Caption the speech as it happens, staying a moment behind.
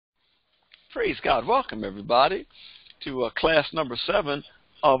Praise God. Welcome, everybody, to class number 7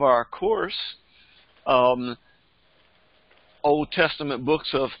 of our course, Old Testament Books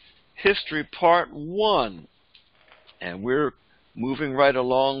of History, Part 1. And we're moving right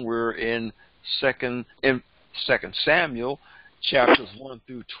along. We're in Second Samuel, chapters 1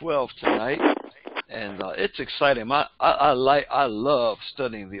 through 12 tonight. And it's exciting. I love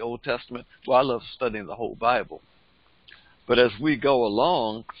studying the Old Testament. Well, I love studying the whole Bible. But as we go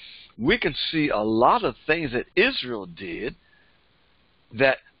along, we can see a lot of things that Israel did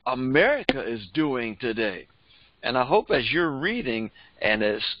that America is doing today. And I hope as you're reading, and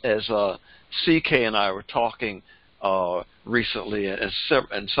as CK and I were talking recently,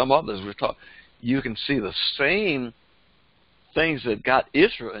 and some others were talking, you can see the same things that got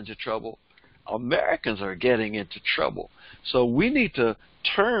Israel into trouble, Americans are getting into trouble. So we need to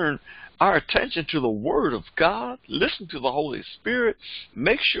turn our attention to the Word of God, listen to the Holy Spirit,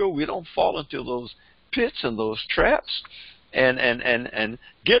 make sure we don't fall into those pits and those traps, and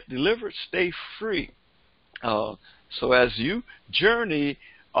get delivered, stay free. So as you journey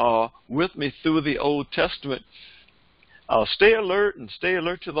with me through the Old Testament, stay alert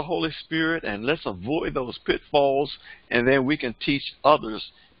to the Holy Spirit, and let's avoid those pitfalls, and then we can teach others.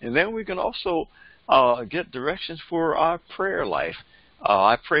 And then we can also get directions for our prayer life.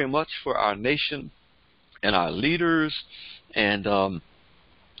 I pray much for our nation and our leaders, and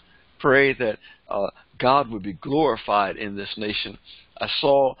pray that God would be glorified in this nation. I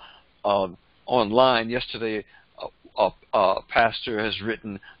saw online yesterday a pastor has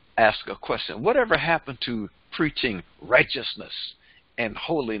written, ask a question. Whatever happened to preaching righteousness and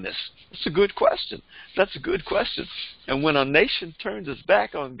holiness? That's a good question. That's a good question. And when a nation turns its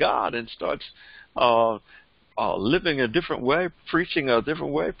back on God and starts living a different way, preaching a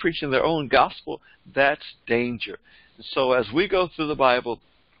different way, preaching their own gospel, that's danger. And so as we go through the Bible,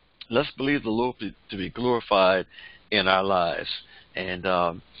 let's believe the Lord to be glorified in our lives.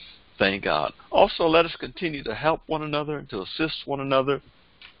 And thank God. Also, let us continue to help one another and to assist one another.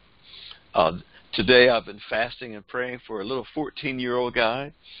 Today I've been fasting and praying for a little 14-year-old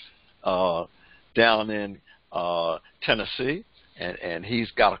guy down in Tennessee, and he's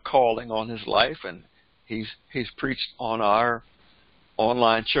got a calling on his life, and he's preached on our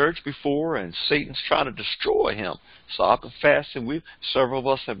online church before, and Satan's trying to destroy him. So I've been fasting. Several of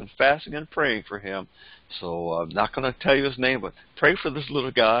us have been fasting and praying for him. So I'm not going to tell you his name, but pray for this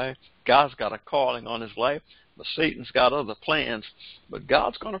little guy. God's got a calling on his life, but Satan's got other plans, but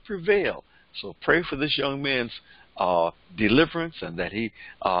God's going to prevail. So pray for this young man's deliverance, and that he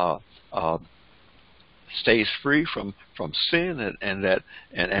stays free from sin,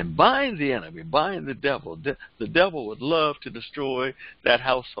 and bind the enemy, bind the devil. The devil would love to destroy that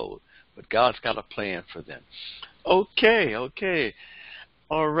household, but God's got a plan for them. Okay.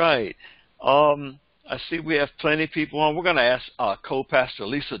 All right. I see we have plenty of people on. We're going to ask co-pastor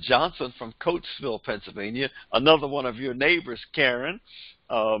Lisa Johnson from Coatesville, Pennsylvania, another one of your neighbors, Karen.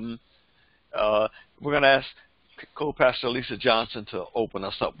 We're going to ask co-pastor Lisa Johnson to open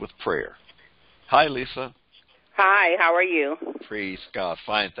us up with prayer. Hi, Lisa. Hi, how are you? Praise God.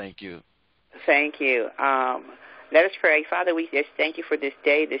 Fine, thank you. Thank you. Let us pray. Father, we just thank you for this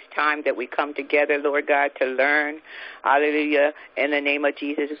day, this time that we come together, Lord God, to learn. Hallelujah. In the name of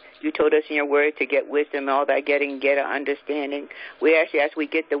Jesus, you told us in your word to get wisdom, all that getting, get an understanding. We ask you, as we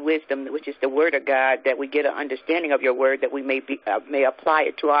get the wisdom, which is the word of God, that we get an understanding of your word, that we may apply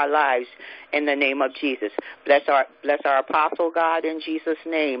it to our lives in the name of Jesus. Bless our apostle, God, in Jesus'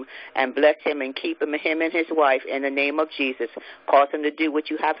 name, and bless him and keep him and his wife in the name of Jesus. Cause him to do what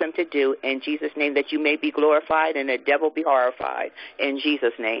you have him to do in Jesus' name, that you may be glorified and the devil be horrified. In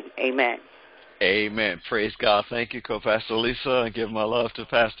Jesus' name, amen. Amen. Praise God. Thank you, co-pastor Lisa, and give my love to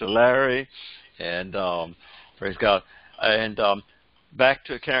Pastor Larry. And praise God. And back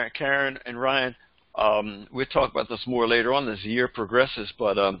to Karen and Ryan. We'll talk about this more later on as the year progresses,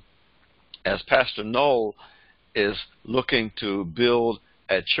 but as Pastor Noel is looking to build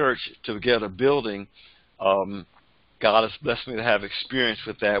a church, to get a building, God has blessed me to have experience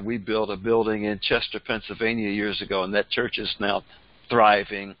with that. We built a building in Chester, Pennsylvania years ago, and that church is now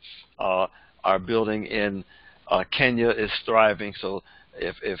thriving. Our building in Kenya is thriving. So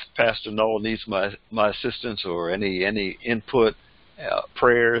if Pastor Noel needs my assistance or any input,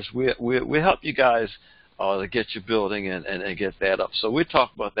 prayers, we help you guys to get your building and get that up. So we'll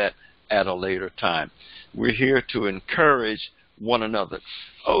talk about that at a later time. We're here to encourage one another.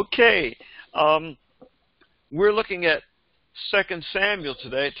 Okay. We're looking at 2 Samuel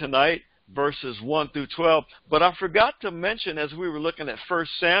tonight, verses 1 through 12. But I forgot to mention as we were looking at 1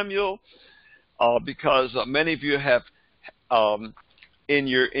 Samuel, because many of you have in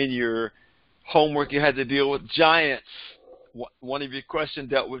your homework, you had to deal with giants. One of your questions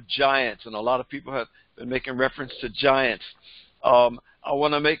dealt with giants, and a lot of people have been making reference to giants. I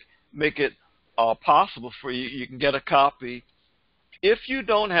want to make it possible for you. You can get a copy. If you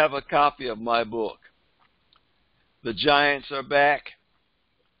don't have a copy of my book, The Giants Are Back,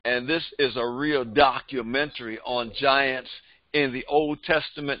 and this is a real documentary on giants in the Old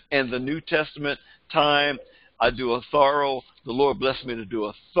Testament and the New Testament time. The Lord blessed me to do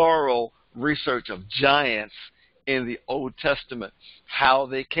a thorough research of giants in the Old Testament, how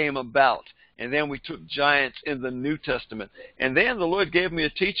they came about. And then we took giants in the New Testament. And then the Lord gave me a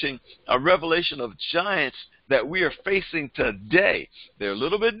teaching, a revelation of giants that we are facing today. They're a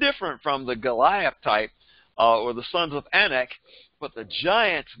little bit different from the Goliath type or the sons of Anak, but the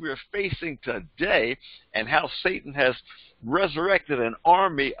giants we are facing today, and how Satan has resurrected an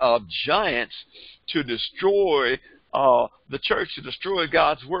army of giants to destroy the church, to destroy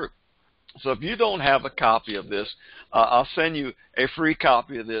God's work. So if you don't have a copy of this, I'll send you a free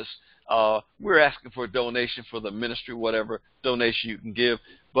copy of this. We're asking for a donation for the ministry, whatever donation you can give.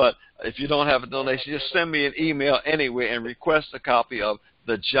 But if you don't have a donation, just send me an email anyway and request a copy of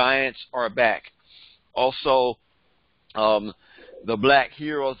The Giants Are Back. Also, the Black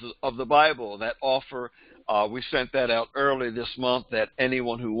Heroes of the Bible, that offer, we sent that out early this month, that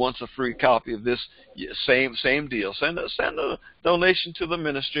anyone who wants a free copy of this, same deal. Send a donation to the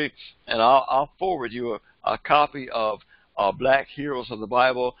ministry, and I'll forward you a copy of Black Heroes of the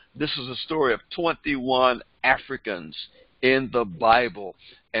Bible. This is a story of 21 Africans in the Bible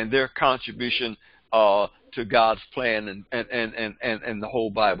and their contribution to God's plan and the whole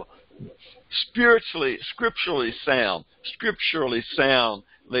Bible. Scripturally sound,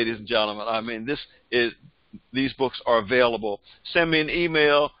 ladies and gentlemen. I mean, these books are available. Send me an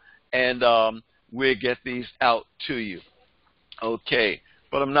email, and we'll get these out to you. Okay,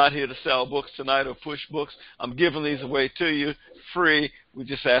 but I'm not here to sell books tonight or push books. I'm giving these away to you free. We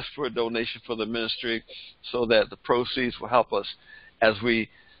just ask for a donation for the ministry so that the proceeds will help us as we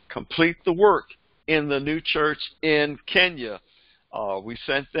complete the work in the new church in Kenya. We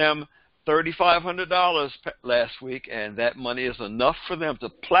sent them $3,500 last week, and that money is enough for them to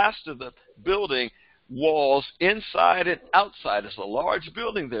plaster the building walls inside and outside. It's a large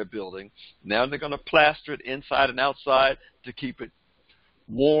building they're building. Now they're going to plaster it inside and outside to keep it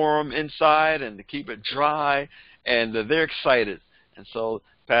warm inside and to keep it dry, and they're excited. And so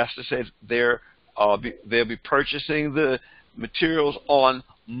Pastor says they'll be purchasing the materials on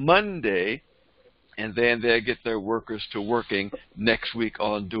Monday, and then they'll get their workers to working next week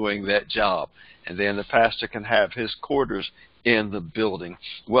on doing that job. And then the pastor can have his quarters in the building.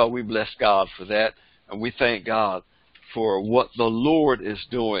 Well, we bless God for that, and we thank God for what the Lord is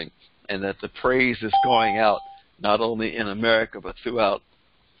doing, and that the praise is going out not only in America but throughout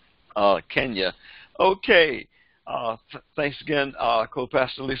Kenya. Okay, thanks again,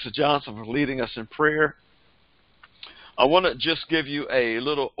 Co-Pastor Lisa Johnson, for leading us in prayer. I want to just give you a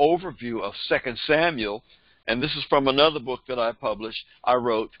little overview of 2 Samuel, and this is from another book that I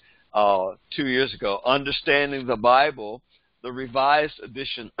wrote 2 years ago, Understanding the Bible, the Revised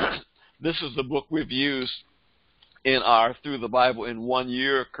Edition. This is the book we've used in our Through the Bible in 1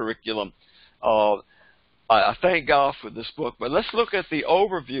 Year curriculum. I thank God for this book, but let's look at the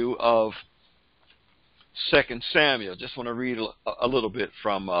overview of 2 Samuel. Just want to read a little bit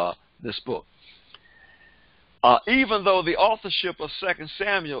from this book. Even though the authorship of 2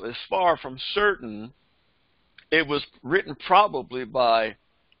 Samuel is far from certain, it was written probably by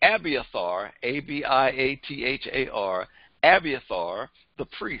Abiathar, Abiathar, Abiathar, the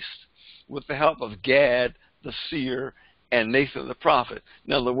priest, with the help of Gad, the seer, and Nathan, the prophet.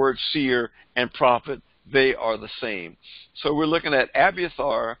 Now, the word seer and prophet, they are the same. So we're looking at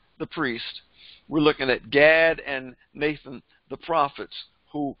Abiathar, the priest. We're looking at Gad and Nathan, the prophets,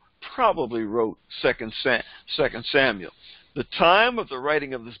 who probably wrote 2 Samuel. The time of the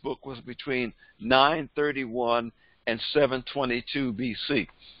writing of this book was between 931 and 722 BC.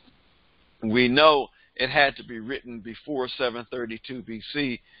 We know it had to be written before 732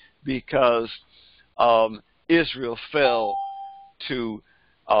 BC because Israel fell to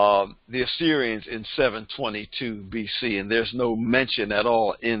the Assyrians in 722 BC, and there's no mention at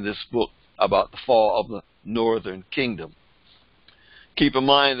all in this book about the fall of the northern kingdom. Keep in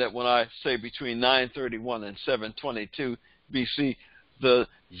mind that when I say between 931 and 722 BC, the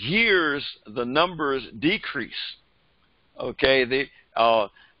years, the numbers decrease. Okay,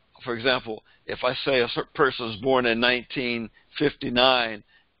 for example, if I say a person was born in 1959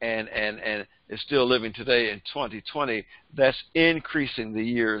 and is still living today in 2020, that's increasing the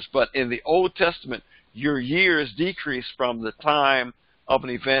years. But in the Old Testament, your years decrease from the time of an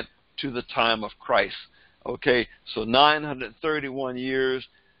event to the time of Christ. Okay, so 931 years.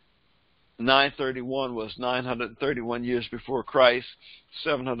 931 was 931 years before Christ.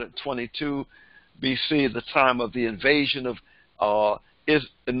 722 BC, the time of the invasion of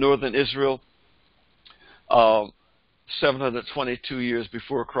northern Israel. 722 years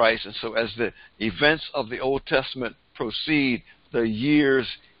before Christ. And so as the events of the Old Testament proceed, the years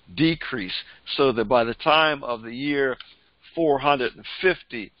decrease, so that by the time of the year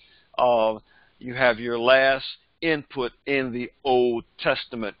 450, you have your last input in the Old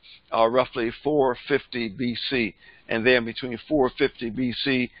Testament, roughly 450 BC. And then between 450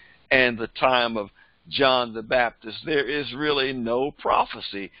 BC and the time of John the Baptist, there is really no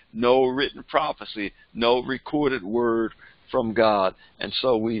prophecy, no written prophecy, no recorded word from God. And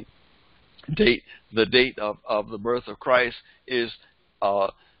so the date of the birth of Christ is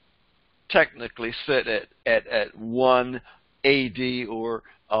technically set at 1 AD or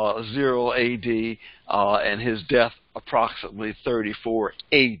 0 AD, and his death approximately 34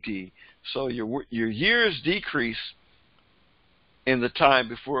 AD. So your years decrease in the time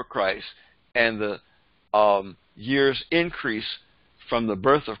before Christ, and the years increase from the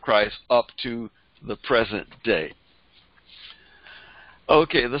birth of Christ up to the present day.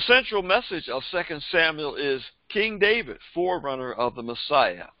 Okay, the central message of 2 Samuel is King David, forerunner of the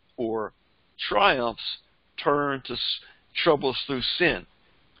Messiah, or triumphs turn to troubles through sin.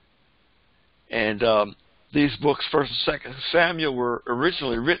 And these books, 1st and 2nd Samuel, were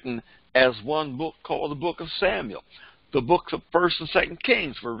originally written as one book called the Book of Samuel. The books of 1st and 2nd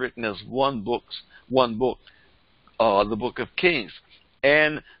Kings were written as one book, the Book of Kings.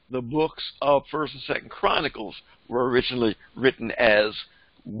 And the books of 1st and 2nd Chronicles were originally written as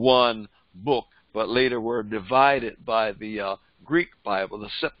one book, but later were divided by the Greek Bible, the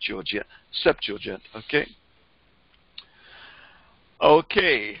Septuagint.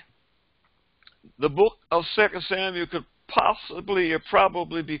 Okay. The book of 2 Samuel could possibly or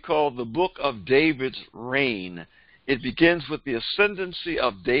probably be called the book of David's reign. It begins with the ascendancy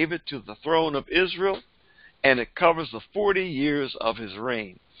of David to the throne of Israel, and it covers the 40 years of his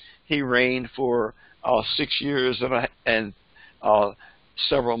reign. He reigned for 6 years and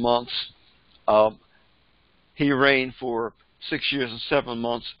several months. He reigned for 6 years and 7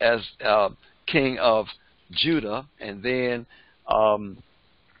 months as king of Judah, and then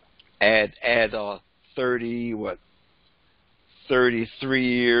add 33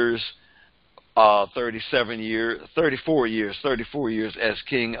 years, 37 years, 34 years as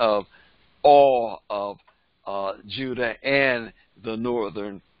king of all of Judah and the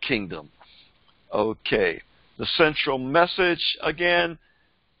northern kingdom. Okay, the central message again: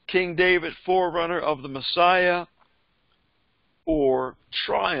 King David, forerunner of the Messiah, or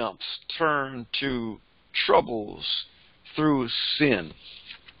triumphs turn to troubles through sin.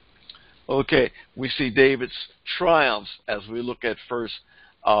 Okay, we see David's triumphs as we look at 2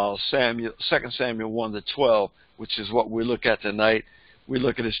 Samuel 1-12, which is what we look at tonight. We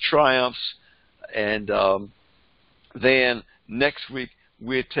look at his triumphs, and then next week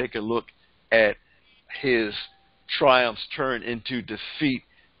we'll take a look at his triumphs turn into defeat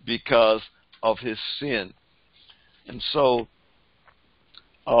because of his sin. And so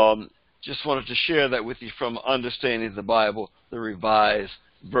just wanted to share that with you from Understanding the Bible, the Revised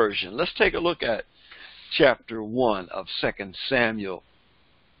Version. Let's take a look at chapter 1 of 2 Samuel.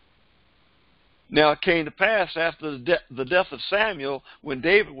 Now it came to pass after the death of Samuel, when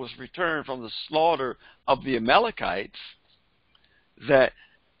David was returned from the slaughter of the Amalekites,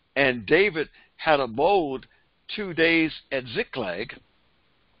 and David had abode 2 days at Ziklag.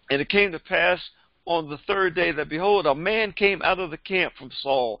 And it came to pass on the 3rd day that, behold, a man came out of the camp from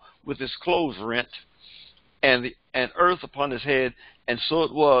Saul with his clothes rent and earth upon his head. And so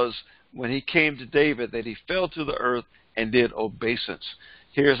it was, when he came to David, that he fell to the earth and did obeisance.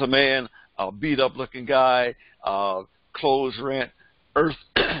 Here's a man, a beat-up looking guy, clothes rent, earth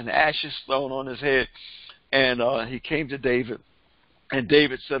and ashes thrown on his head. And he came to David. And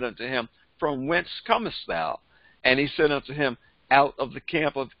David said unto him, From whence comest thou? And he said unto him, Out of the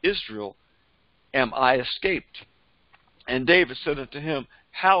camp of Israel am I escaped. And David said unto him,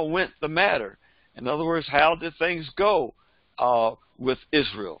 How went the matter? In other words, how did things go with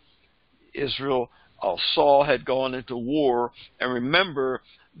Israel? Saul had gone into war, and remember,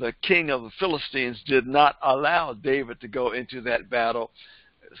 the king of the Philistines did not allow David to go into that battle,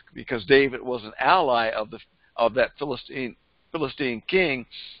 because David was an ally of that Philistine king,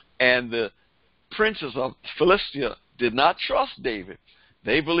 and the princes of Philistia did not trust David.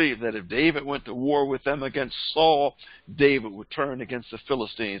 They believed that if David went to war with them against Saul, David would turn against the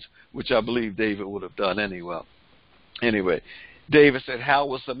Philistines, which I believe David would have done anyway. Anyway, David said, how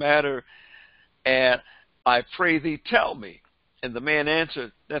was the matter? And I pray thee, tell me. And the man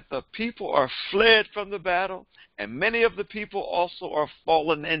answered, that the people are fled from the battle, and many of the people also are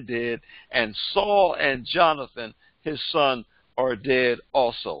fallen and dead, and Saul and Jonathan, his son, are dead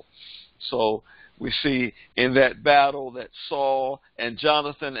also. So we see in that battle that Saul and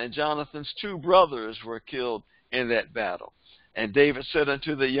Jonathan's two brothers were killed in that battle. And David said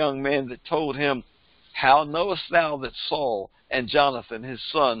unto the young man that told him, how knowest thou that Saul and Jonathan, his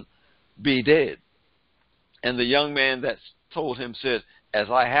son, be dead? And the young man that told him said, as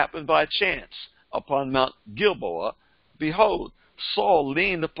I happened by chance upon Mount Gilboa, behold, Saul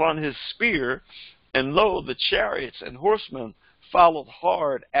leaned upon his spear, and lo, the chariots and horsemen followed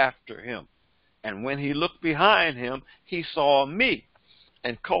hard after him. And when he looked behind him, he saw me,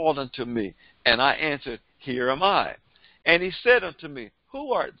 and called unto me. And I answered, here am I. And he said unto me,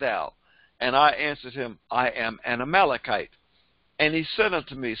 who art thou? And I answered him, I am an Amalekite. And he said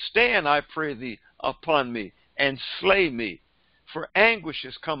unto me, stand, I pray thee, upon me, and slay me, for anguish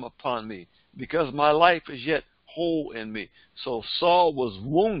is come upon me, because my life is yet whole in me. So Saul was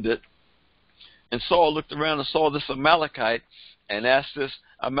wounded, and Saul looked around and saw this Amalekite, and asked this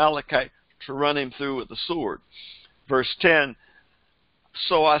Amalekite to run him through with the sword. Verse 10,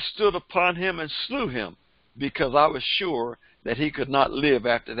 so I stood upon him and slew him, because I was sure that he could not live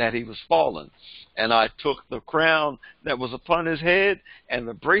after that he was fallen. And I took the crown that was upon his head, and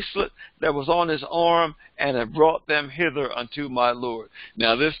the bracelet that was on his arm, and I brought them hither unto my Lord.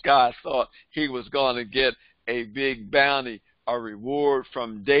 Now this guy thought he was going to get a big bounty, a reward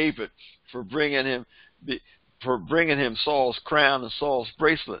from David for bringing him Saul's crown and Saul's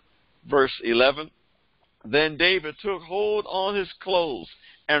bracelet. Verse 11, then David took hold on his clothes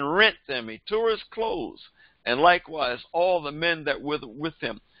and rent them. He tore his clothes, and likewise all the men that were with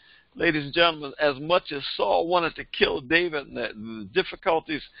him. Ladies and gentlemen, as much as Saul wanted to kill David, and the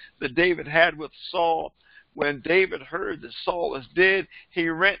difficulties that David had with Saul, when David heard that Saul was dead, he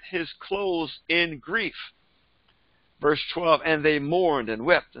rent his clothes in grief. Verse 12, and they mourned and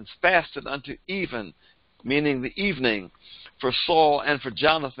wept and fasted unto even, meaning the evening, for Saul and for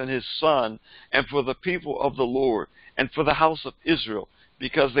Jonathan his son, and for the people of the Lord, and for the house of Israel,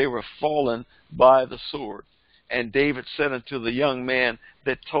 because they were fallen by the sword. And David said unto the young man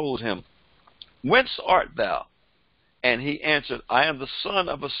that told him, whence art thou? And he answered, I am the son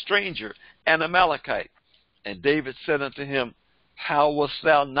of a stranger, an Amalekite. And David said unto him, how wast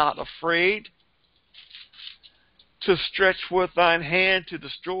thou not afraid to stretch forth thine hand to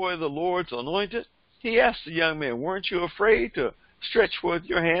destroy the Lord's anointed? He asked the young man, weren't you afraid to stretch forth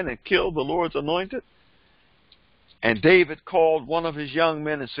your hand and kill the Lord's anointed? And David called one of his young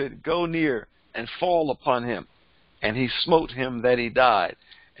men and said, go near and fall upon him. And he smote him that he died.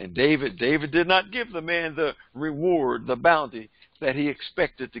 And David did not give the man the reward, the bounty that he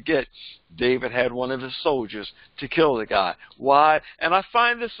expected to get. David had one of his soldiers to kill the guy. Why? And I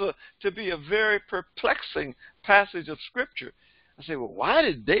find this to be a very perplexing passage of Scripture. I say, well, why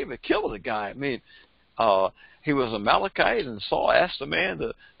did David kill the guy? I mean, he was a Amalekite, and Saul asked the man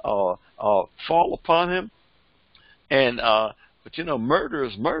to fall upon him. And but you know, murder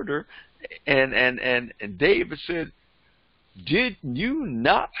is murder. And David said, did you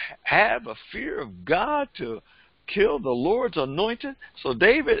not have a fear of God to kill the Lord's anointed? So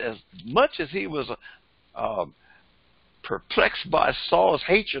David, as much as he was perplexed by Saul's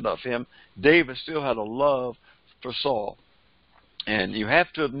hatred of him, David still had a love for Saul. And you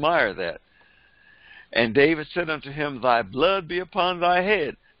have to admire that. And David said unto him, thy blood be upon thy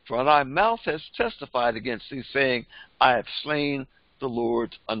head, for thy mouth has testified against thee, saying, I have slain the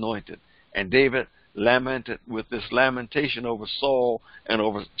Lord's anointed. And David lamented with this lamentation over Saul and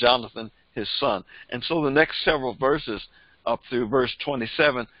over Jonathan, his son. And so the next several verses up through verse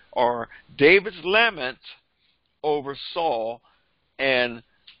 27 are David's lament over Saul and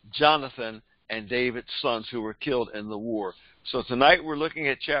Jonathan and David's sons who were killed in the war. So tonight we're looking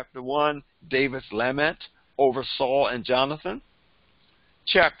at chapter 1, David's lament over Saul and Jonathan.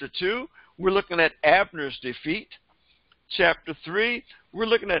 Chapter 2, we're looking at Abner's defeat. Chapter 3, we're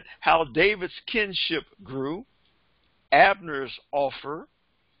looking at how David's kinship grew, Abner's offer,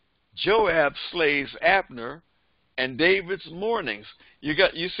 Joab slays Abner, and David's mournings. You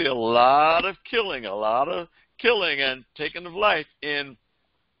see a lot of killing and taking of life in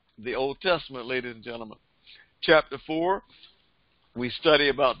the Old Testament, ladies and gentlemen. Chapter 4, we study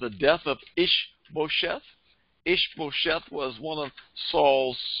about the death of Ishbosheth. Ishbosheth was one of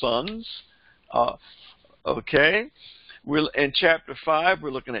Saul's sons. In chapter 5,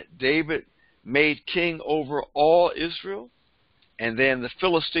 we're looking at David made king over all Israel. And then the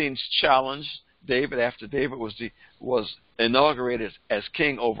Philistines challenged David, after David was inaugurated as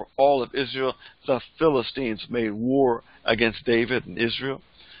king over all of Israel, the Philistines made war against David and Israel.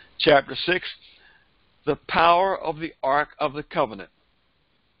 Chapter 6, the power of the Ark of the Covenant.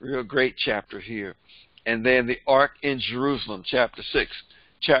 Real great chapter here. And then the Ark in Jerusalem, chapter 6.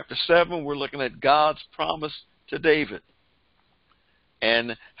 Chapter 7, we're looking at God's promise to David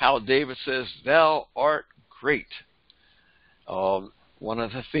and how David says, "Thou art great." One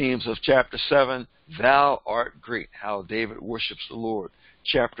of the themes of chapter 7, "Thou art great," how David worships the Lord.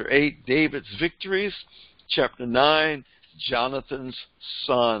 Chapter 8, David's victories. Chapter 9, Jonathan's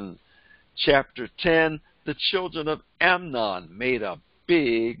son. Chapter 10, the children of Amnon made a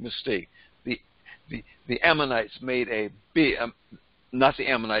big mistake. The Ammonites made a big, not the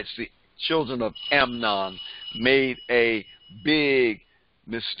Ammonites, the children of Amnon made a big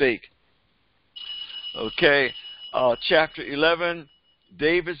mistake. Okay, chapter 11,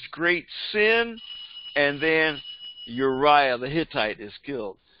 David's great sin, and then Uriah the Hittite is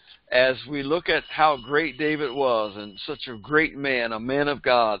killed. As we look at how great David was, and such a great man, a man of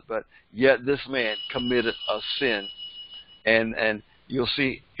God, but yet this man committed a sin. And you'll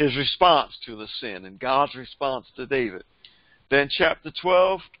see his response to the sin and God's response to David. Then chapter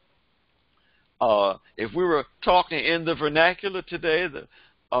 12, if we were talking in the vernacular today,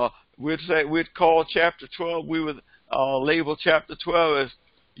 we'd call chapter 12, we would label chapter 12 as,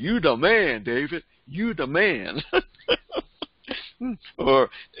 "You the man, David, you the man." Or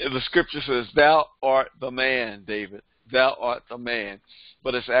the scripture says, "Thou art the man, David, thou art the man."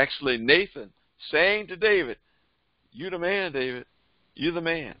 But it's actually Nathan saying to David, "You the man, David, you the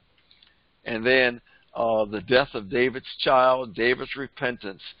man." And then the death of David's child, David's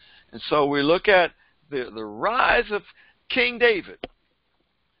repentance. And so we look at the rise of King David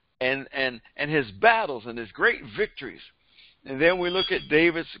and his battles and his great victories. And then we look at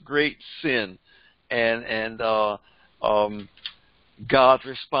David's great sin and God's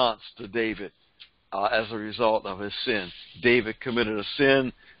response to David as a result of his sin. David committed a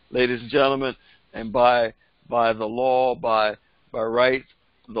sin, ladies and gentlemen, and by the law, by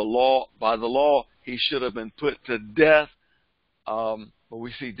the law, he should have been put to death. But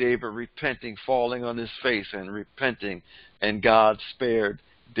we see David repenting, falling on his face and repenting, and God spared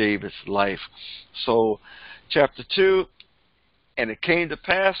David's life. So, chapter 2, and it came to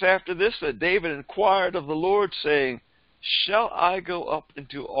pass after this that David inquired of the Lord, saying, "Shall I go up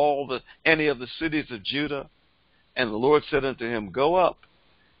into any of the cities of Judah?" And the Lord said unto him, "Go up."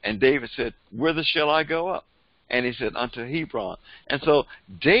 And David said, "Whither shall I go up?" And he said, "Unto Hebron." And so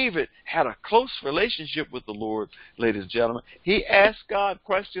David had a close relationship with the Lord, ladies and gentlemen. He asked God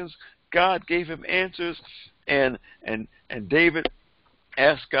questions. God gave him answers. And David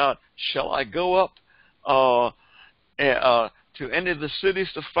asked God, "Shall I go up to any of the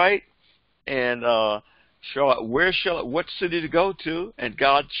cities to fight? And what city to go to?" And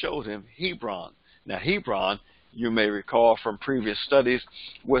God showed him Hebron. Now Hebron, you may recall from previous studies,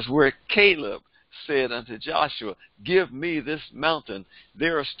 was where Caleb said unto Joshua, "Give me this mountain.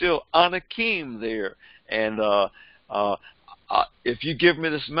 There are still Anakim there, and if you give me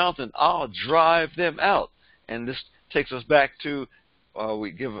this mountain, I'll drive them out." And this takes us back to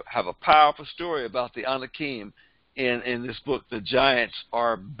have a powerful story about the Anakim in this book. The giants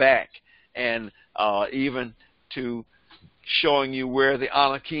are back, and even to showing you where the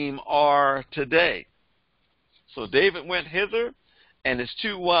Anakim are today. So David went hither, and his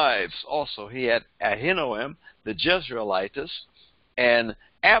two wives also. He had Ahinoam, the Jezreelitess, and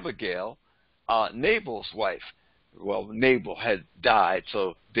Abigail, Nabal's wife. Well, Nabal had died,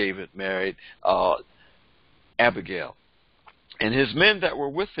 so David married Abigail. And his men that were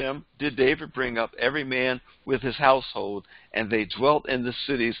with him did David bring up, every man with his household, and they dwelt in the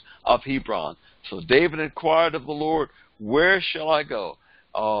cities of Hebron. So David inquired of the Lord, "Where shall I go?"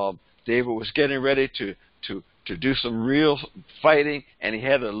 David was getting ready to do some real fighting, and he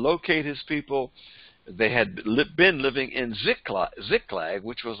had to locate his people. They had been living in Ziklag,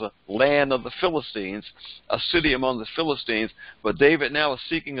 which was a land of the Philistines, a city among the Philistines. But David now is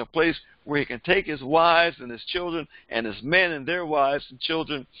seeking a place where he can take his wives and his children and his men and their wives and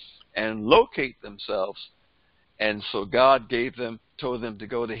children and locate themselves. And so God told them to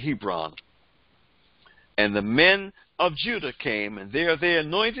go to Hebron. And the men of Judah came, and there they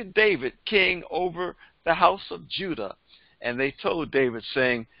anointed David king over the house of Judah. And they told David,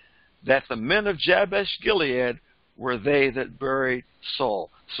 saying, that the men of Jabesh Gilead were they that buried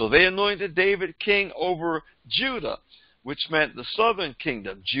Saul. So they anointed David king over Judah, which meant the southern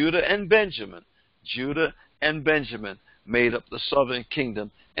kingdom, Judah and Benjamin. Judah and Benjamin made up the southern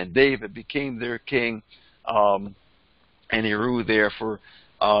kingdom, and David became their king, and he ruled there for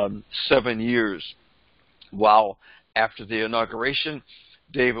 7 years. While after the inauguration,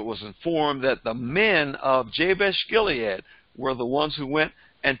 David was informed that the men of Jabesh Gilead were the ones who went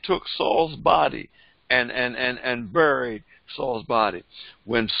and took Saul's body and buried Saul's body.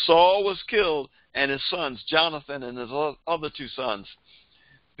 When Saul was killed and his sons, Jonathan and his other 2 sons,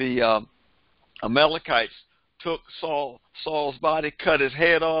 the Amalekites took Saul's body, cut his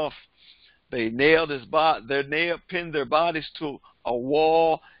head off. They nailed his body. Pinned their bodies to a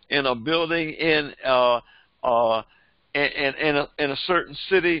wall in a building in a certain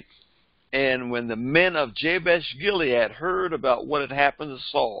city. And when the men of Jabesh Gilead heard about what had happened to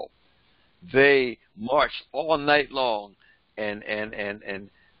Saul, they marched all night long and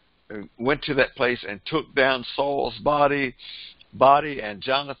went to that place and took down Saul's body and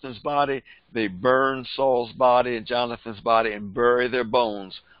Jonathan's body. They burned Saul's body and Jonathan's body and buried their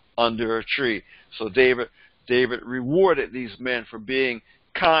bones under a tree. So David rewarded these men for being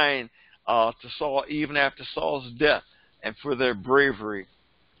kind to Saul even after Saul's death, and for their bravery,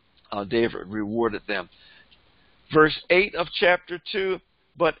 David rewarded them. Verse 8 of chapter 2,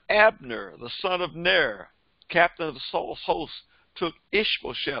 but Abner, the son of Ner, captain of Saul's host, took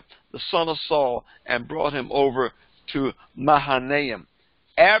Ishbosheth, the son of Saul, and brought him over to Mahanaim.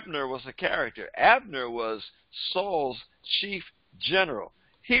 Abner was a character. Abner was Saul's chief general.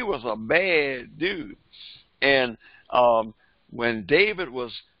 He was a bad dude. And when David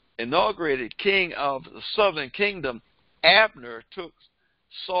was inaugurated king of the southern kingdom, Abner took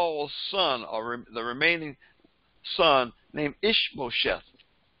Saul's son, or the remaining son, named Ishbosheth,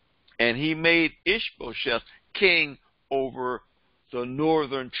 and he made Ishbosheth king over the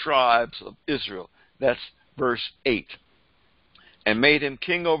northern tribes of Israel. That's verse 8. And made him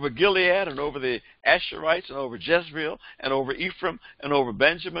king over Gilead, and over the Asherites, and over Jezreel, and over Ephraim, and over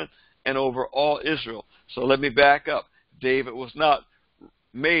Benjamin, and over all Israel. So let me back up. David was not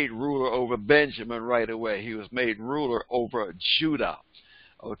made ruler over Benjamin right away. He was made ruler over Judah.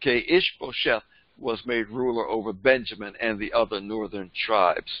 Okay, Ishbosheth was made ruler over Benjamin and the other northern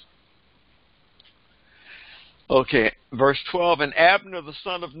tribes. Okay, verse 12, and Abner the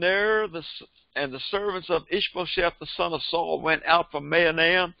son of Ner and the servants of Ishbosheth the son of Saul went out from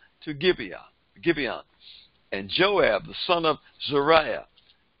Mahanaim to Gibeon. And Joab the son of Zeruiah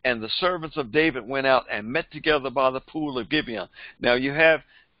and the servants of David went out and met together by the pool of Gibeon. Now you have,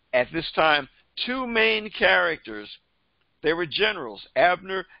 at this time, 2 main characters. They were generals.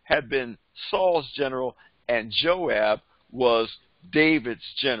 Abner had been Saul's general, and Joab was David's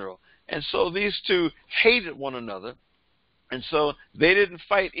general. And so these 2 hated one another, and so they didn't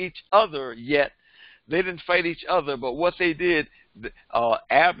fight each other yet. They didn't fight each other, but what they did,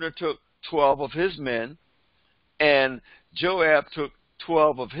 Abner took 12 of his men, and Joab took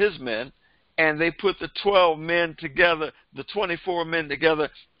 12 of his men, and they put the 12 men together, the 24 men together,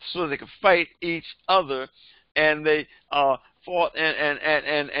 so they could fight each other, and they fought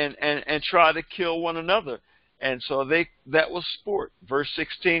and tried to kill one another. And so that was sport. Verse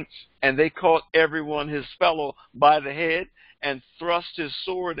 16, and they caught everyone his fellow by the head and thrust his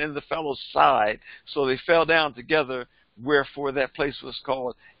sword in the fellow's side. So they fell down together, wherefore that place was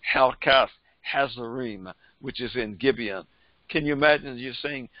called Helkath Hazarim, which is in Gibeon. Can you imagine you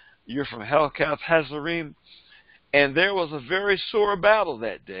saying you're from Helkath Hazarim? And there was a very sore battle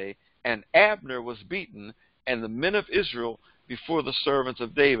that day, and Abner was beaten, and the men of Israel before the servants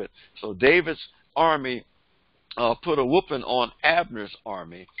of David. So David's army put a whooping on Abner's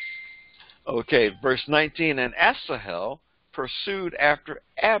army. Okay, verse 19, and Asahel pursued after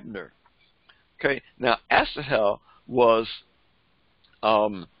Abner. Okay, now Asahel was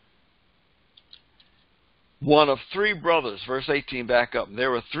one of 3 brothers. Verse 18, back up.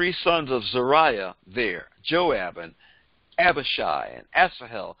 There were 3 sons of Zeruiah there, Joab and Abishai and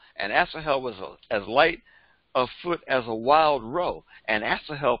Asahel. And Asahel was as light of foot as a wild roe. And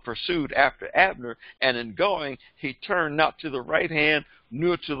Asahel pursued after Abner, and in going he turned not to the right hand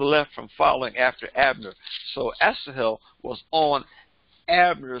nor to the left from following after Abner. So Asahel was on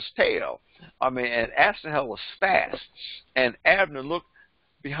Abner's tail. And Asahel was fast. And Abner looked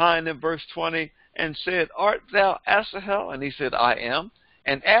behind him, verse 20, and said, Art thou Asahel? And he said, I am.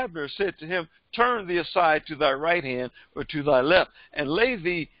 And Abner said to him, Turn thee aside to thy right hand or to thy left, and lay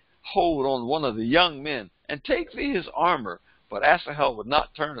thee hold on one of the young men, and take thee his armor. But Asahel would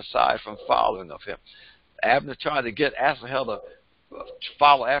not turn aside from following of him. Abner tried to get Asahel to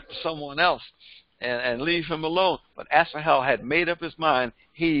follow after someone else and leave him alone. But Asahel had made up his mind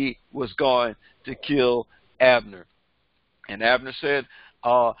he was going to kill Abner. And Abner said,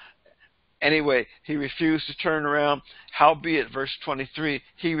 anyway, he refused to turn around. Howbeit, verse 23,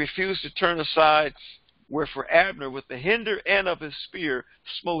 he refused to turn aside Wherefore Abner, with the hinder end of his spear,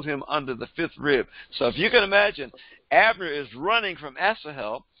 smote him under the 5th rib. So if you can imagine, Abner is running from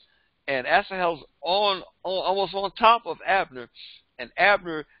Asahel, and Asahel's almost on top of Abner, and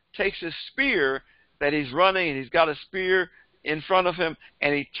Abner takes his spear that he's running, and he's got a spear in front of him,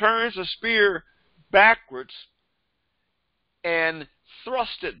 and he turns the spear backwards and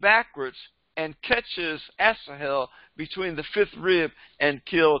thrusts it backwards and catches Asahel between the 5th rib and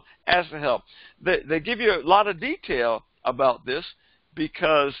killed Asahel. They give you a lot of detail about this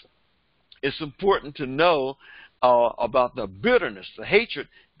because it's important to know about the bitterness, the hatred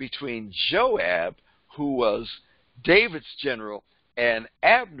between Joab, who was David's general, and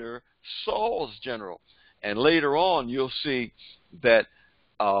Abner, Saul's general. And later on, you'll see that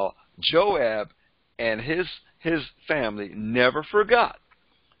Joab and his family never forgot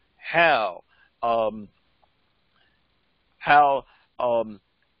how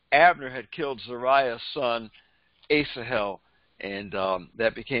Abner had killed Zeruiah's son Asahel, and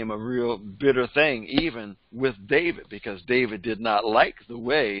that became a real bitter thing, even with David, because David did not like the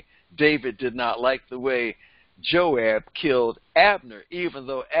way Joab killed Abner, even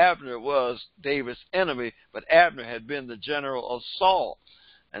though Abner was David's enemy, but Abner had been the general of Saul,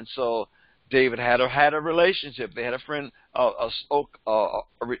 and so David had a relationship. They had a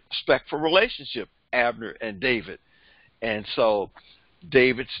respectful relationship, Abner and David. And so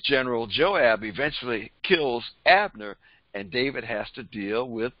David's general Joab eventually kills Abner, and David has to deal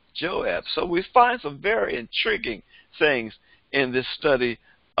with Joab. So we find some very intriguing things in this study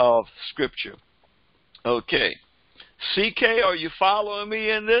of Scripture. Okay. CK, are you following me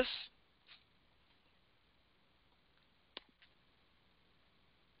in this?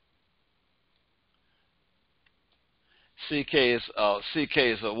 CK is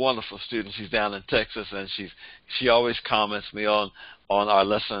a wonderful student. She's down in Texas, and she always comments me on our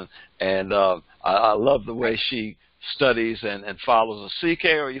lesson, and I love the way she studies and follows us. CK,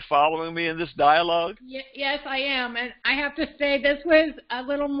 are you following me in this dialogue? Yes, I am, and I have to say this was a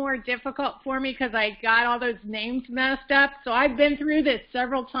little more difficult for me because I got all those names messed up. So I've been through this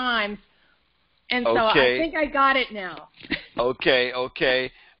several times, and so I think I got it now.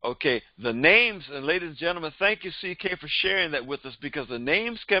 Okay, the names, and ladies and gentlemen, thank you, CK, for sharing that with us, because the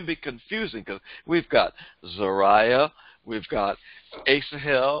names can be confusing, because we've got Zeruiah, we've got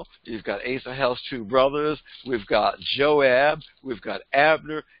Asahel, you've got Asahel's 2 brothers, we've got Joab, we've got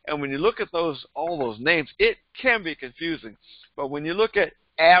Abner, and when you look at all those names, it can be confusing. But when you look at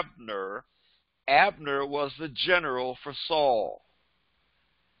Abner, Abner was the general for Saul.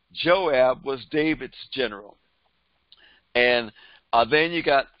 Joab was David's general. And then you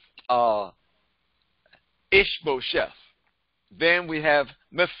got Ishbosheth. Then we have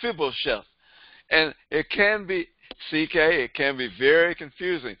Mephibosheth. And it can be, CK, it can be very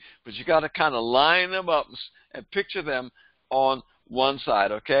confusing, but you got to kind of line them up and picture them on one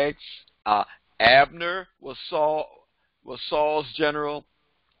side, okay? Abner was Saul's general.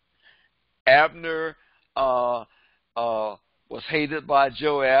 Abner was hated by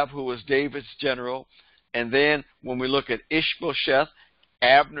Joab, who was David's general. And then when we look at Ishbosheth,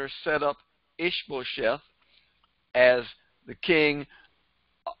 Abner set up Ishbosheth as the king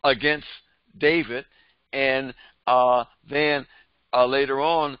against David. And then later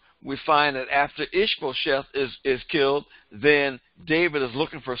on, we find that after Ishbosheth is killed, then David is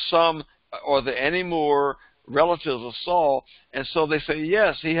looking for any more relatives of Saul. And so they say,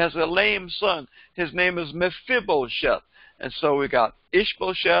 yes, he has a lame son. His name is Mephibosheth. And so we got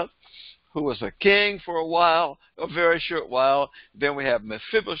Ishbosheth, who was a king for a very short while. Then we have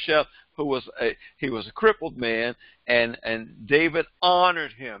Mephibosheth, who was a crippled man, and David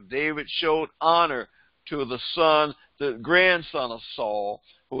honored him. David showed honor to the grandson of Saul,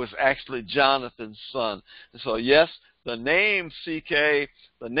 who was actually Jonathan's son. And so, yes, the names, CK,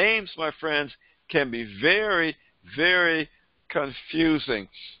 the names, my friends, can be very, very confusing.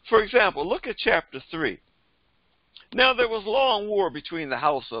 For example, look at chapter 3. Now there was long war between the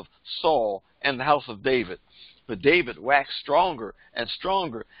house of Saul and the house of David. But David waxed stronger and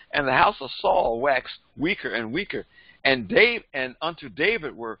stronger, and the house of Saul waxed weaker and weaker. And unto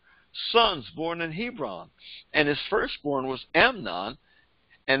David were sons born in Hebron, and his firstborn was Amnon,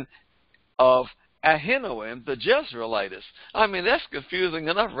 and of Ahinoam the Jezreelitess. I mean, that's confusing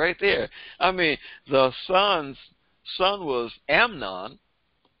enough right there. I mean, the son was Amnon,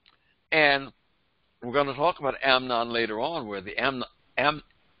 and we're going to talk about Amnon later on, where the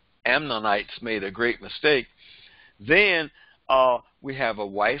Amnonites made a great mistake. Then we have a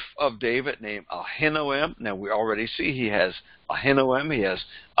wife of David named Ahinoam. Now we already see he has Ahinoam, he has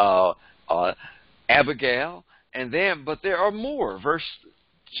Abigail, but there are more.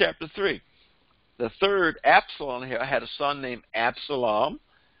 Chapter 3. the third, Absalom, here had a son named Absalom,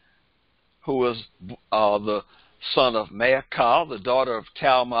 who was the son of Maacah, the daughter of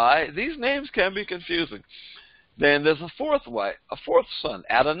Talmai. These names can be confusing. Then there's a fourth son,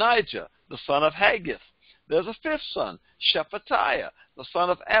 Adonijah, the son of Haggith. There's a fifth son, Shephatiah, the son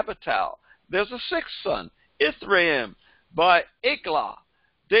of Abital. There's a sixth son, Ithraim, by Eglah,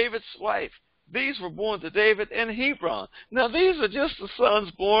 David's wife. These were born to David in Hebron. Now, these are just the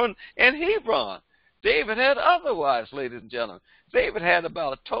sons born in Hebron. David had other wives, ladies and gentlemen. David had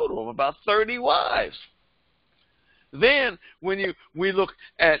about a total of about 30 wives. Then, when we look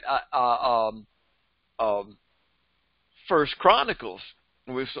at First Chronicles,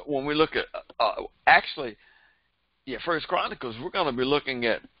 when we look at First Chronicles, we're going to be looking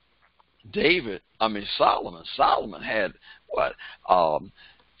at Solomon. Solomon had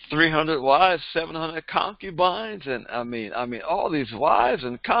 300 wives, 700 concubines, and all these wives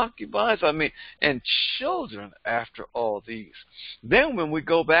and concubines, and children after all these. Then when we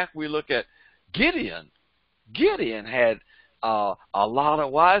go back, we look at Gideon. Gideon had a lot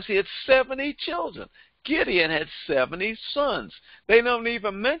of wives. He had 70 children. Gideon had 70 sons. They don't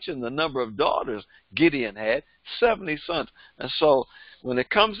even mention the number of daughters Gideon had, 70 sons. And so when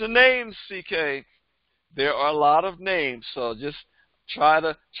it comes to names, CK, there are a lot of names. So just try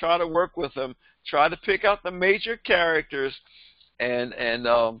to work with them. Try to pick out the major characters and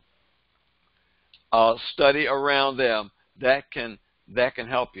study around them. That can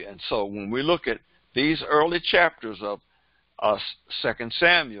help you. And so when we look at these early chapters of 2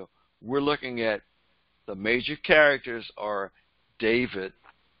 Samuel, we're looking at the major characters are David.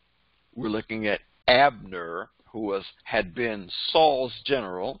 We're looking at Abner, who had been Saul's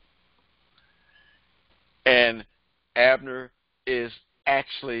general, and Abner is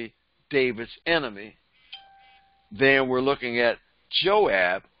actually David's enemy. Then we're looking at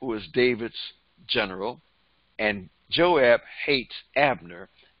Joab, who is David's general, and Joab hates Abner,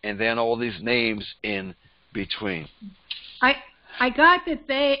 and then all these names in between. I got that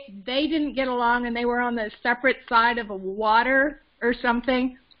they didn't get along and they were on the separate side of a water or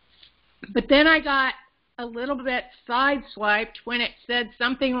something. But then I got a little bit sideswiped when it said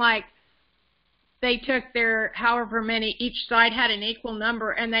something like they took their however many, each side had an equal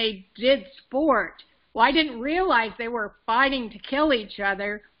number, and they did sport. Well, I didn't realize they were fighting to kill each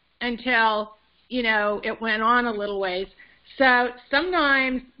other until, it went on a little ways. So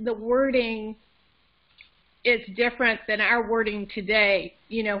sometimes the wording is different than our wording today,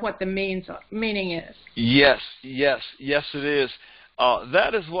 what the meaning is. Yes, it is.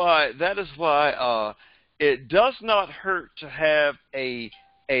 That is why it does not hurt to have a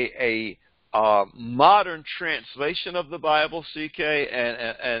modern translation of the Bible, CK,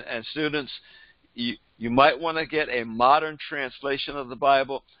 and students. You might want to get a modern translation of the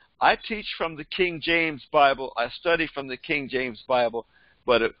Bible. I teach from the King James Bible. I study from the King James Bible,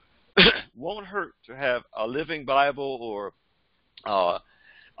 but it won't hurt to have a Living Bible or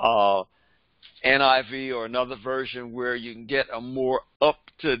NIV or another version where you can get a more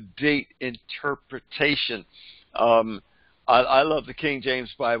up-to-date interpretation. I love the King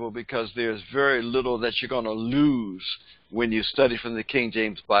James Bible because there's very little that you're going to lose when you study from the King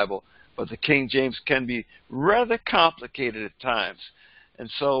James Bible, but the King James can be rather complicated at times. And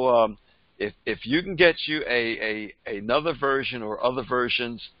so if you can get you another version or other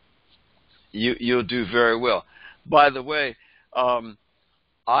versions, you'll do very well. By the way,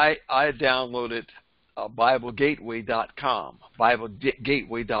 I downloaded BibleGateway.com,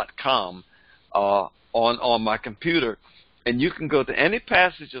 BibleGateway.com on my computer, and you can go to any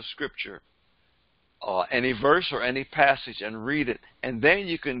passage of Scripture, any verse or any passage, and read it, and then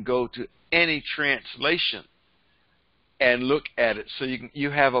you can go to any translation and look at it. So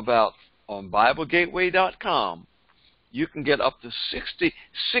you have about, on BibleGateway.com, you can get up to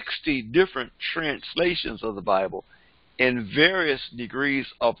 60 different translations of the Bible in various degrees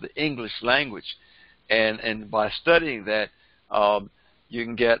of the English language. And by studying that, you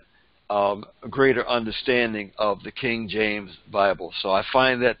can get a greater understanding of the King James Bible. So I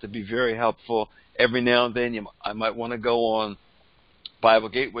find that to be very helpful. Every now and then I might want to go on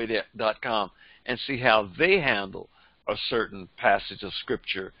BibleGateway.com and see how they handle a certain passage of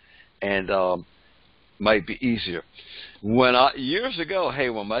Scripture, and might be easier. Years ago,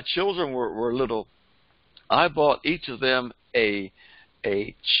 when my children were little, I bought each of them a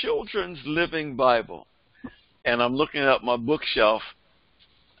children's living Bible, and I'm looking at my bookshelf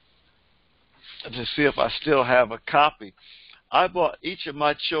to see if I still have a copy. I bought each of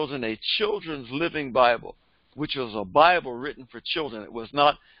my children a children's living Bible, which was a Bible written for children. It was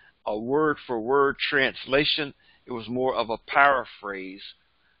not a word-for-word translation. It was more of a paraphrase,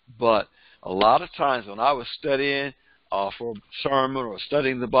 but a lot of times when I was studying for a sermon or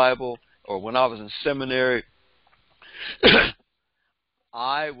studying the Bible, or when I was in seminary,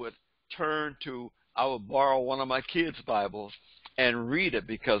 I would borrow one of my kids' Bibles and read it,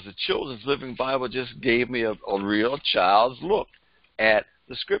 because the Children's Living Bible just gave me a real child's look at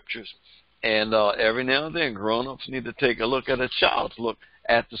the Scriptures. And every now and then, grown-ups need to take a look at a child's look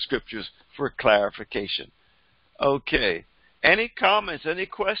at the Scriptures for clarification. Okay. Any comments, any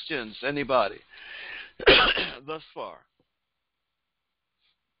questions, anybody, thus far?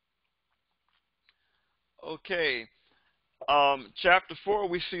 Okay. Chapter 4,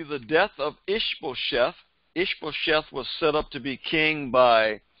 we see the death of Ishbosheth. Ishbosheth was set up to be king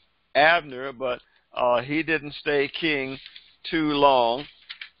by Abner, but he didn't stay king too long.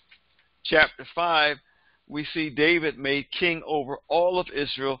 Chapter 5, we see David made king over all of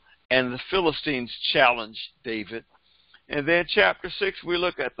Israel, and the Philistines challenged David. And then chapter 6, we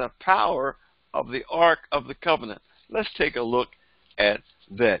look at the power of the Ark of the Covenant. Let's take a look at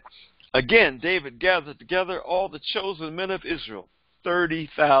that. Again, David gathered together all the chosen men of Israel,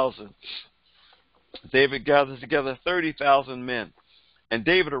 30,000. David gathered together 30,000 men. And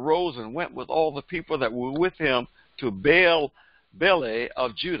David arose and went with all the people that were with him to Baalah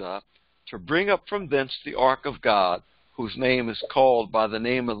of Judah, to bring up from thence the ark of God, whose name is called by the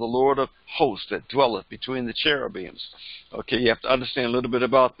name of the Lord of hosts, that dwelleth between the cherubims. Okay, you have to understand a little bit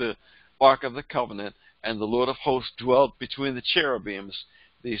about the Ark of the Covenant. And the Lord of hosts dwelt between the cherubims,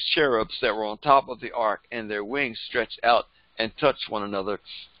 these cherubs that were on top of the ark, and their wings stretched out and touched one another.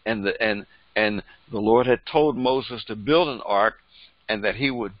 And the Lord had told Moses to build an ark, and that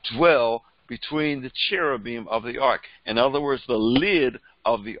he would dwell between the cherubim of the ark. In other words, the lid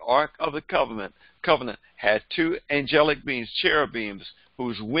of the Ark of the Covenant had two angelic beings, cherubims,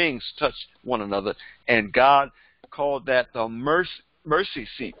 whose wings touched one another, and God called that the mercy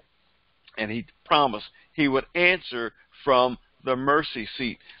seat. And he promised he would answer from the mercy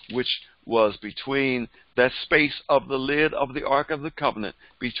seat, which was between that space of the lid of the Ark of the Covenant,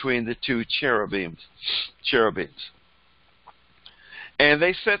 between the two cherubims. And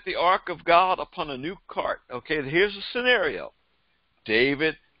they set the Ark of God upon a new cart. Okay, here's the scenario.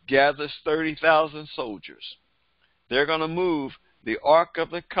 David gathers 30,000 soldiers. They're going to move the Ark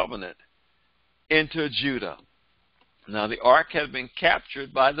of the Covenant into Judah. Now, the Ark had been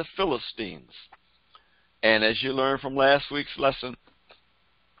captured by the Philistines. And as you learned from last week's lesson,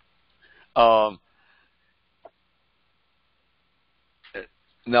 the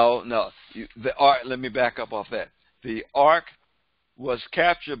Ark, let me back up off that. The Ark was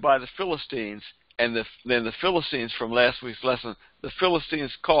captured by the Philistines, and then the Philistines, from last week's lesson, the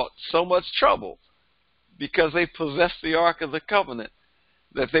Philistines caught so much trouble because they possessed the Ark of the Covenant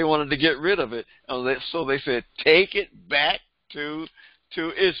that they wanted to get rid of it. And so they said, take it back to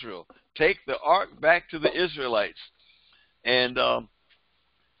Israel. Take the Ark back to the Israelites. And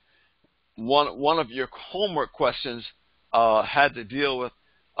one of your homework questions had to deal with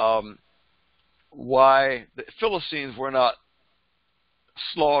why the Philistines were not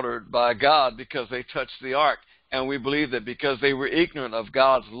slaughtered by God because they touched the ark. And we believe that because they were ignorant of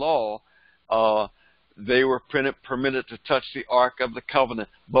God's law, they were permitted to touch the Ark of the Covenant.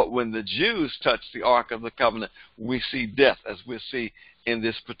 But when the Jews touched the Ark of the Covenant, we see death, as we'll see in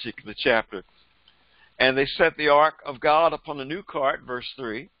this particular chapter. And they set the Ark of God upon a new cart, verse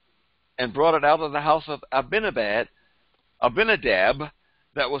 3, and brought it out of the house of Abinadab,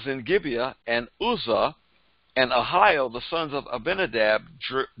 that was in Gibeah, and Uzzah and Ahio, the sons of Abinadab,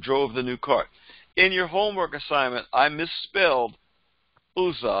 drove the new cart. In your homework assignment, I misspelled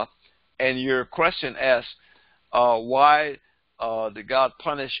Uzzah, and your question asks, why did God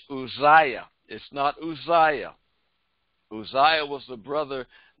punish Uzziah? It's not Uzziah. Uzziah was the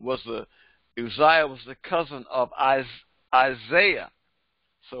cousin of Isaiah.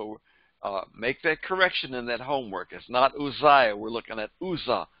 So make that correction in that homework. It's not Uzziah. We're looking at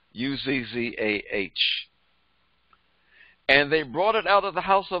Uzzah, U-Z-Z-A-H. And they brought it out of the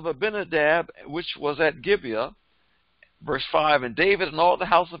house of Abinadab, which was at Gibeah. Verse 5, and David and all the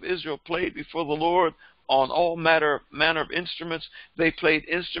house of Israel played before the Lord on all manner of instruments. They played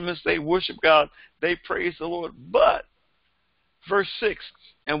instruments, they worshiped God, they praised the Lord. But, verse 6,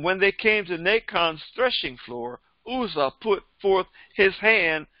 and when they came to Nachon's threshing floor, Uzzah put forth his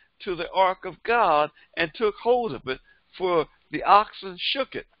hand to the ark of God and took hold of it, for the oxen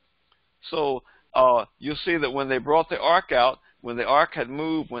shook it. So you'll see that when they brought the ark out, when the ark had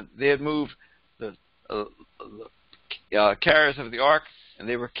moved, when they had moved the carriers of the ark, and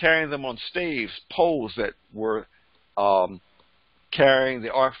they were carrying them on staves, poles that were carrying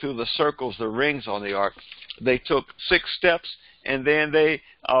the ark through the circles, the rings on the ark. They took 6 steps and then they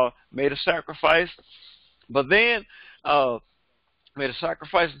made a sacrifice. But then made a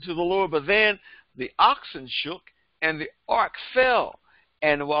sacrifice unto the Lord. But then the oxen shook, and the ark fell.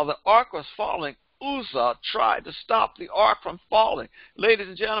 And while the ark was falling, Uzzah tried to stop the ark from falling. Ladies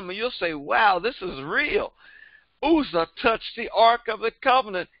and gentlemen, you'll say, wow, this is real. Uzzah touched the Ark of the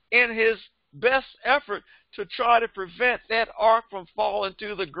Covenant in his best effort to try to prevent that ark from falling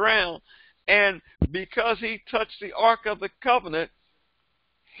to the ground. And because he touched the Ark of the Covenant,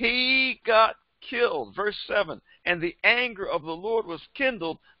 he got killed. Verse 7, and the anger of the Lord was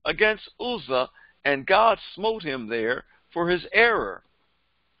kindled against Uzzah, and God smote him there for his error,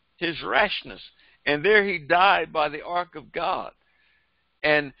 his rashness. And there he died by the ark of God.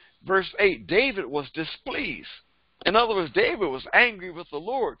 And verse 8, David was displeased. In other words, David was angry with the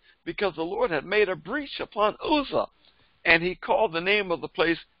Lord because the Lord had made a breach upon Uzzah. And he called the name of the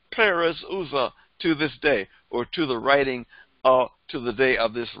place Perez Uzzah to this day, or to the writing, to the day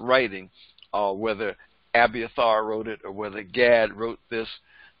of this writing, whether Abiathar wrote it or whether Gad wrote this,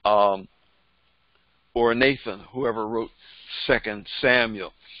 or Nathan, whoever wrote 2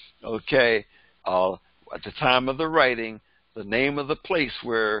 Samuel. Okay, at the time of the writing, the name of the place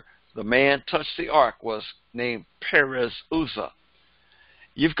where the man touched the ark was named Perez Uzzah.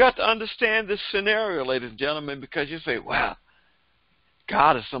 You've got to understand this scenario, ladies and gentlemen, because you say, wow,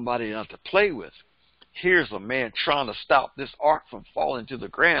 God is somebody not to play with. Here's a man trying to stop this ark from falling to the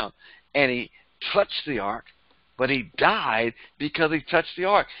ground, and he touched the ark, but he died because he touched the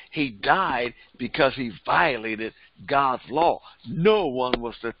ark. He died because he violated God's law. No one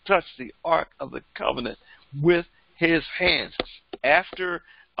was to touch the Ark of the Covenant with his hands. After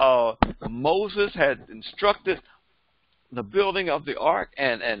Moses had instructed the building of the ark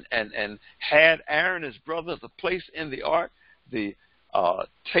and had Aaron, his brother, to place in the ark the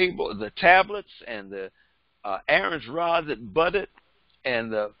table, the tablets, and the Aaron's rod that budded,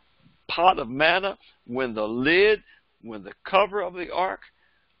 and the pot of manna, when the cover of the ark,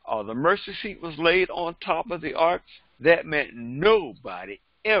 the mercy seat was laid on top of the ark, that meant nobody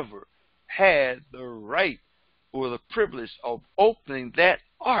ever had the right or the privilege of opening that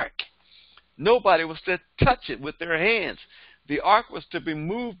ark. Nobody was to touch it with their hands. The ark was to be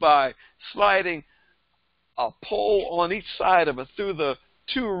moved by sliding a pole on each side of it through the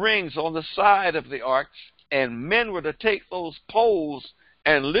two rings on the side of the ark, and men were to take those poles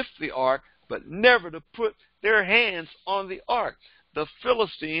and lift the ark, but never to put their hands on the ark. The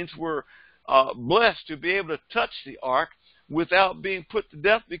Philistines were blessed to be able to touch the ark without being put to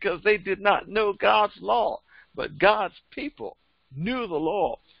death because they did not know God's law. But God's people knew the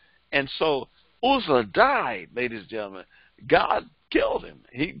law. And so Uzzah died, ladies and gentlemen. God killed him.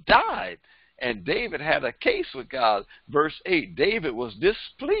 He died. And David had a case with God. Verse 8, David was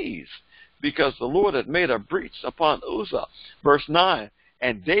displeased because the Lord had made a breach upon Uzzah. Verse 9,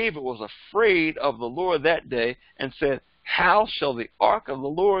 and David was afraid of the Lord that day and said, how shall the ark of the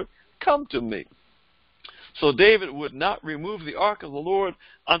Lord come to me? So David would not remove the ark of the Lord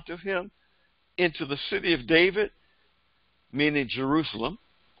unto him into the city of David, meaning Jerusalem,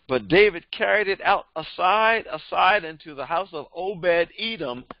 but David carried it out aside into the house of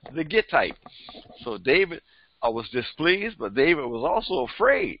Obed-Edom the Gittite. So David was displeased, but David was also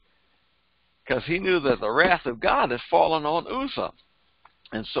afraid because he knew that the wrath of God had fallen on Uzzah.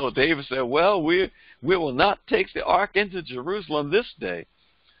 And so David said, well, we will not take the ark into Jerusalem this day.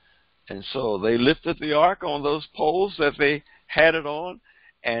 And so they lifted the ark on those poles that they had it on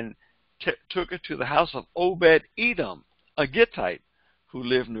and took it to the house of Obed-Edom, a Gittite, who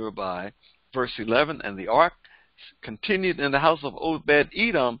lived nearby. Verse 11, and the ark continued in the house of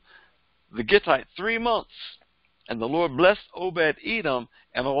Obed-Edom, the Gittite, 3 months. And the Lord blessed Obed-Edom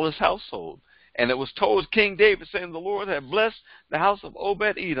and all his household. And it was told King David, saying, the Lord hath blessed the house of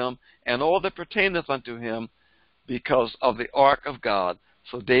Obed-Edom and all that pertaineth unto him because of the ark of God.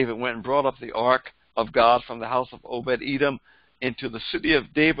 So David went and brought up the ark of God from the house of Obed-Edom into the city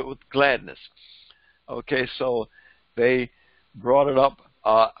of David with gladness. Okay, so they brought it up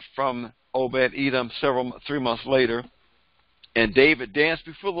from Obed-Edom 3 months later. And David danced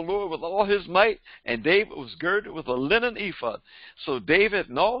before the Lord with all his might, and David was girded with a linen ephod. So David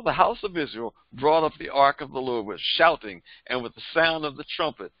and all the house of Israel brought up the ark of the Lord with shouting and with the sound of the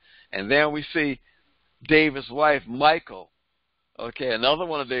trumpet. And then we see David's wife, Michal, okay, another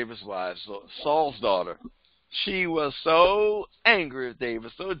one of David's wives, Saul's daughter. She was so angry with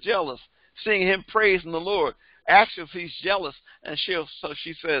David, so jealous, seeing him praising the Lord. Actually, he's jealous, and so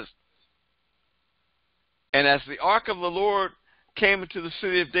she says, and as the ark of the Lord came into the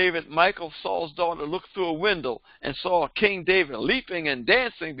city of David, Michal, Saul's daughter, looked through a window and saw King David leaping and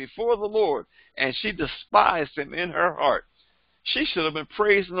dancing before the Lord, and she despised him in her heart. She should have been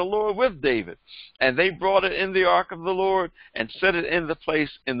praising the Lord with David. And they brought it in the ark of the Lord and set it in the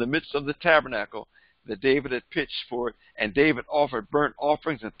place in the midst of the tabernacle that David had pitched for it. And David offered burnt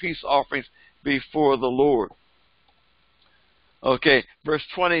offerings and peace offerings before the Lord. Okay, verse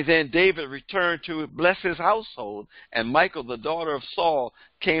 20, then David returned to bless his household, and Michal, the daughter of Saul,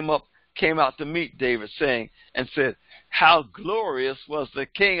 came out to meet David, saying, and said, how glorious was the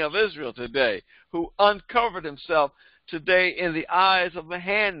king of Israel today, who uncovered himself today in the eyes of the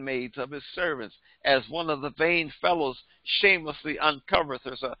handmaids of his servants, as one of the vain fellows shamelessly uncovereth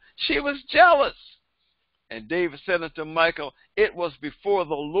herself. She was jealous. And David said unto Michal, it was before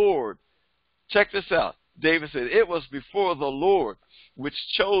the Lord. Check this out. David said, it was before the Lord, which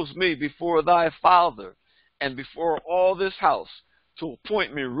chose me before thy father, and before all this house, to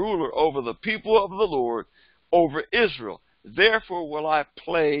appoint me ruler over the people of the Lord, over Israel. Therefore will I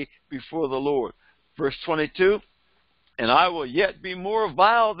play before the Lord. Verse 22, and I will yet be more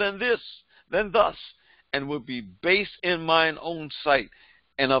vile than thus, and will be base in mine own sight,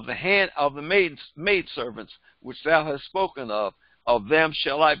 and of the hand of the maidservants which thou hast spoken of them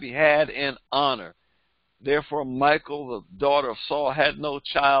shall I be had in honor. Therefore Michal, the daughter of Saul, had no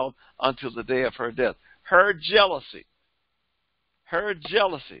child until the day of her death. Her jealousy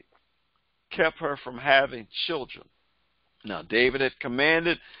kept her from having children. Now David had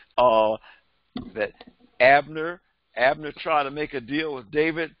commanded that Abner tried to make a deal with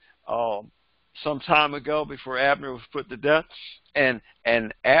David some time ago before Abner was put to death. And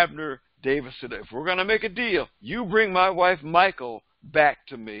David said, if we're going to make a deal, you bring my wife Michal back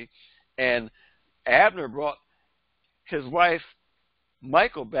to me. And Abner brought his wife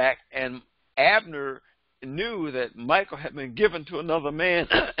Michal back, and Abner knew that Michal had been given to another man,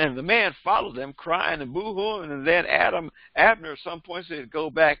 and the man followed them crying and boo-hooing, and then Abner at some point said, go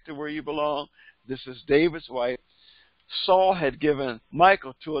back to where you belong. This is David's wife. Saul had given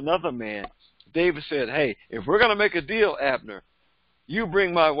Michal to another man. David said, hey, if we're going to make a deal, Abner, you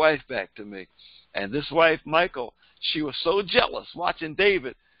bring my wife back to me. And this wife, Michal, she was so jealous watching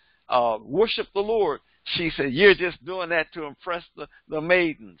David worship the Lord. She said, you're just doing that to impress the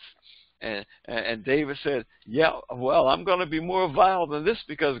maidens. And David said, yeah, well, I'm going to be more vile than this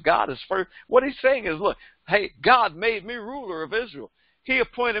because God is first. What he's saying is, look, hey, God made me ruler of Israel. He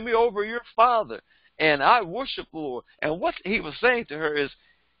appointed me over your father, and I worship the Lord. And what he was saying to her is,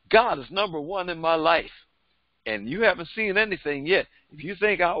 God is number one in my life, and you haven't seen anything yet. If you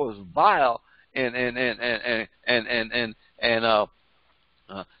think I was vile and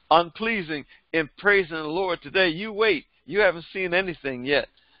unpleasing in praising the Lord today, you wait. You haven't seen anything yet.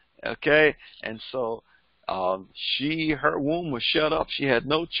 Okay? And so her womb was shut up. She had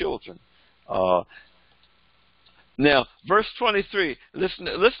no children. Now, verse 23.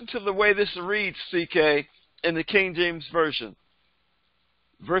 Listen to the way this reads, CK, in the King James Version.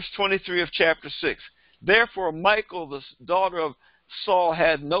 Verse 23 of chapter 6. Therefore Michal, the daughter of Saul,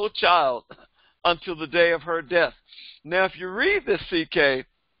 had no child until the day of her death. Now, if you read this, CK,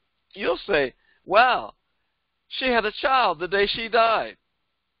 you'll say, wow, she had a child the day she died.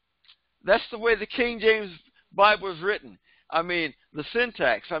 That's the way the King James Bible is written. I mean, the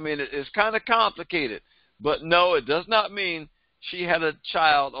syntax, it's kind of complicated. But no, it does not mean she had a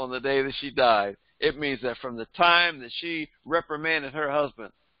child on the day that she died. It means that from the time that she reprimanded her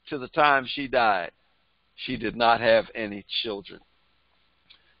husband to the time she died, she did not have any children.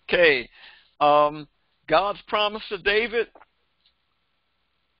 Okay, God's promise to David.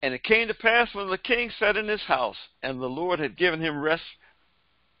 And it came to pass when the king sat in his house, and the Lord had given him rest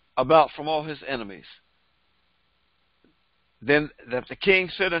about from all his enemies. Then that the king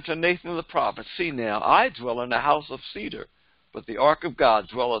said unto Nathan the prophet, see now, I dwell in a house of cedar, but the ark of God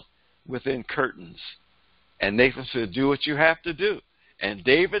dwelleth within curtains. And Nathan said, do what you have to do. And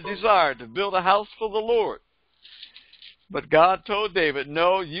David desired to build a house for the Lord. But God told David,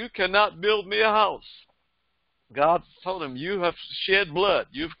 no, you cannot build me a house. God told him, you have shed blood.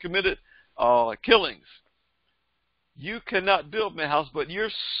 You've committed killings. You cannot build me a house, but your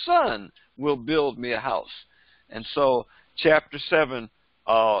son will build me a house. And so chapter 7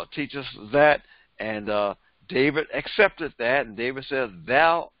 teaches that, and David accepted that, and David said,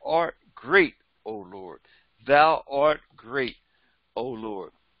 thou art great, O Lord. Thou art great, O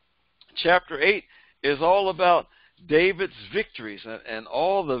Lord. Chapter 8 is all about David's victories and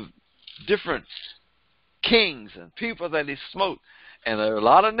all the different kings and people that he smote. And there are a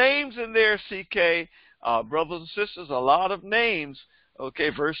lot of names in there, CK, brothers and sisters, a lot of names. Okay,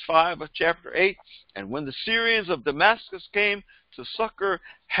 verse 5 of chapter 8. And when the Syrians of Damascus came to succor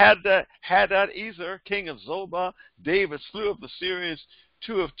Hadadezer, king of Zobah, David slew of the Syrians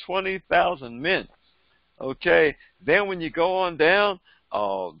 20,000 men. Okay, then when you go on down,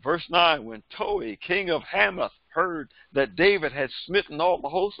 verse 9, when Toi, king of Hamath, heard that David had smitten all the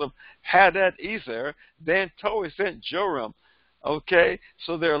hosts of Hadad-ezer, then Toi sent Joram. Okay,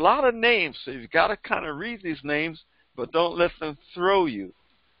 so there are a lot of names, so you've got to kind of read these names, but don't let them throw you.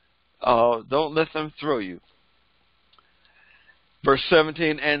 Don't let them throw you. Verse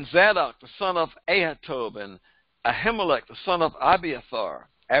 17, and Zadok, the son of Ahitub, and Ahimelech, the son of Abiathar.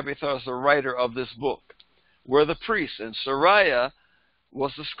 Abiathar is the writer of this book. Were the priests, and Sariah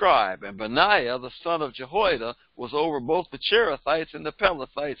was the scribe, and Benaiah, the son of Jehoiada, was over both the Cherethites and the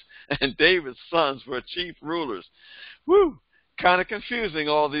Pelethites, and David's sons were chief rulers. Woo! Kind of confusing,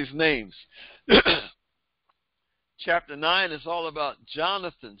 all these names. Chapter 9 is all about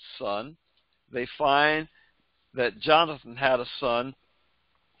Jonathan's son. They find that Jonathan had a son,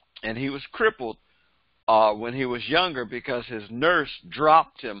 and he was crippled when he was younger because his nurse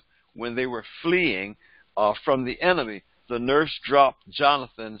dropped him when they were fleeing from the enemy. The nurse dropped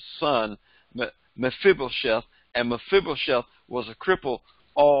Jonathan's son, Mephibosheth, and Mephibosheth was a cripple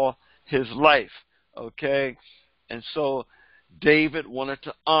all his life. Okay? And so David wanted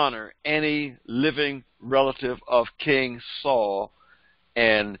to honor any living relative of King Saul,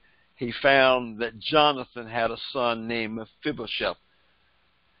 and he found that Jonathan had a son named Mephibosheth.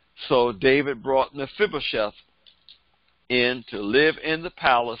 So David brought Mephibosheth in to live in the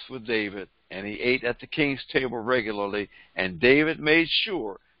palace with David, and he ate at the king's table regularly, and David made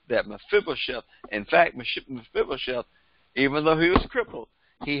sure that Mephibosheth, in fact, Mephibosheth, even though he was crippled,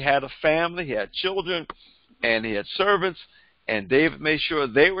 he had a family, he had children, and he had servants, and David made sure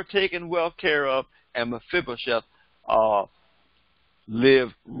they were taken well care of, and Mephibosheth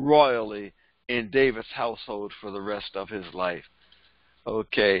lived royally in David's household for the rest of his life.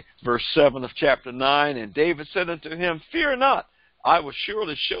 Okay, verse 7 of chapter 9, and David said unto him, fear not, I will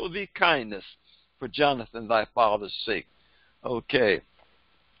surely show thee kindness for Jonathan thy father's sake. Okay.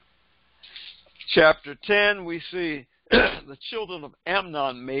 Chapter 10, we see the children of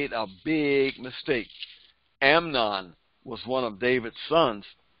Amnon made a big mistake. Amnon was one of David's sons,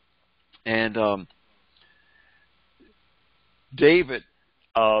 and David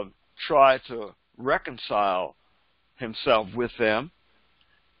tried to reconcile himself with them,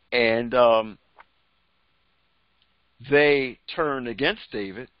 and they turned against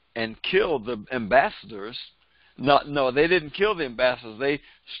David and killed the ambassadors. No, they didn't kill the ambassadors. They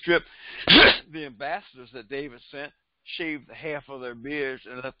stripped the ambassadors that David sent, shaved half of their beards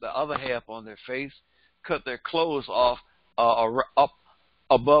and left the other half on their face, cut their clothes off up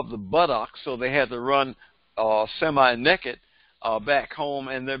above the buttocks, so they had to run semi-naked back home,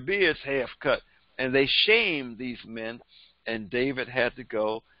 and their beards half cut. And they shamed these men, and David had to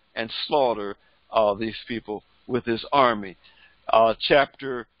go and slaughter these people with his army.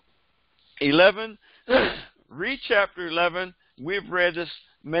 Chapter 11, read chapter 11. We've read this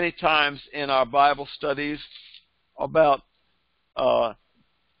many times in our Bible studies about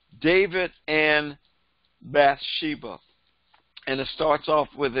David and Bathsheba. And it starts off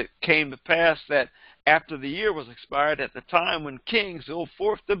with, it came to pass that after the year was expired, at the time when kings go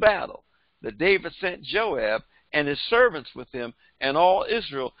forth to battle, that David sent Joab and his servants with him and all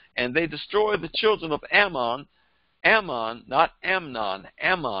Israel, and they destroyed the children of Ammon, not Amnon,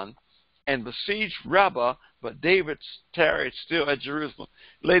 Ammon, and besieged Rabbah, but David tarried still at Jerusalem.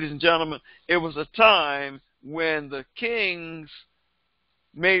 Ladies and gentlemen, it was a time when the kings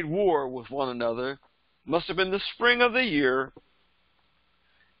made war with one another. Must have been the spring of the year,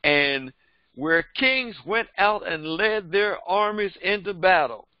 and where kings went out and led their armies into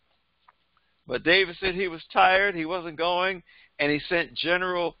battle. But David said he was tired, he wasn't going, and he sent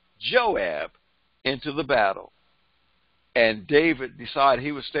General Joab into the battle. And David decided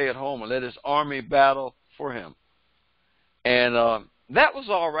he would stay at home and let his army battle for him. And that was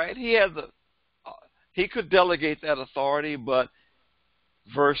all right. He could delegate that authority, but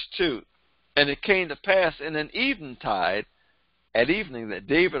verse 2, and it came to pass in an eventide, at evening, that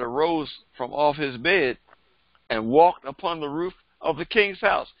David arose from off his bed and walked upon the roof of the king's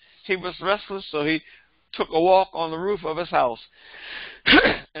house. He was restless, so he took a walk on the roof of his house.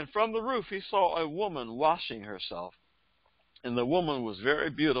 And from the roof he saw a woman washing herself. And the woman was very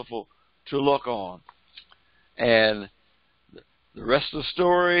beautiful to look on. And the rest of the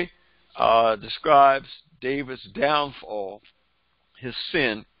story describes David's downfall, his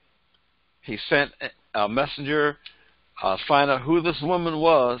sin. He sent a messenger find out who this woman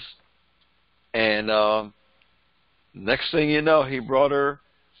was, and next thing you know, he brought her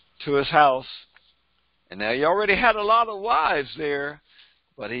to his house. And now he already had a lot of wives there,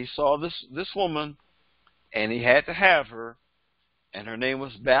 but he saw this woman, and he had to have her, and her name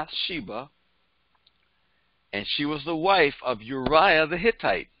was Bathsheba. and she was the wife of Uriah the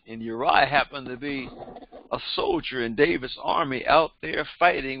Hittite. And Uriah happened to be a soldier in David's army out there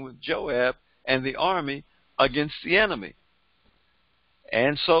fighting with Joab and the army against the enemy.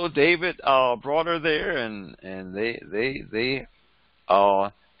 And so David brought her there, and they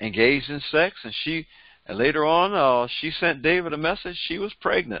engaged in sex, and later on she sent David a message. She was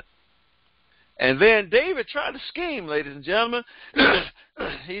pregnant. And then David tried to scheme, ladies and gentlemen.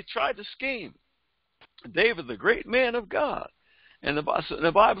 He tried to scheme. David, the great man of God. And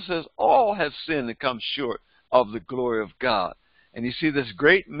the Bible says all have sinned and come short of the glory of God. And you see this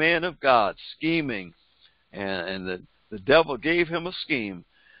great man of God scheming, and the devil gave him a scheme.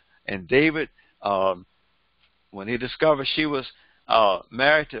 And David, when he discovered she was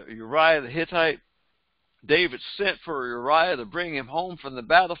married to Uriah the Hittite, David sent for Uriah to bring him home from the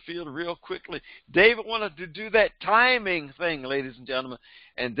battlefield real quickly. David wanted to do that timing thing, ladies and gentlemen.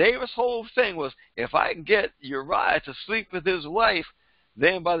 And David's whole thing was, if I can get Uriah to sleep with his wife,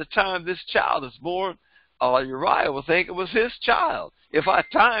 then by the time this child is born, Uriah will think it was his child, if I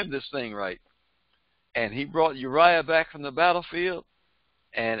timed this thing right. And he brought Uriah back from the battlefield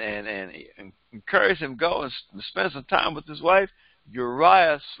and encouraged him to go and spend some time with his wife.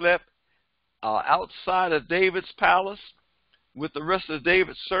 Uriah slept outside of David's palace with the rest of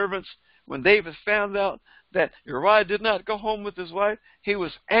David's servants. When David found out that Uriah did not go home with his wife, he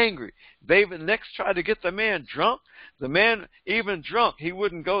was angry. David next tried to get the man drunk. The man, even drunk, he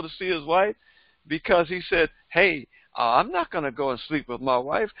wouldn't go to see his wife because he said, hey, I'm not going to go and sleep with my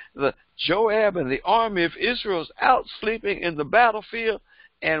wife. The Joab and the army of Israel is out sleeping in the battlefield,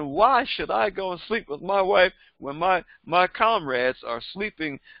 and why should I go and sleep with my wife when my comrades are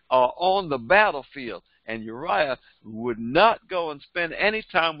sleeping on the battlefield? And Uriah would not go and spend any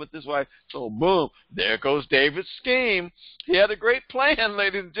time with his wife. So, boom, there goes David's scheme. He had a great plan,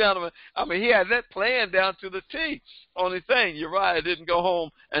 ladies and gentlemen. I mean, he had that plan down to the T. Only thing, Uriah didn't go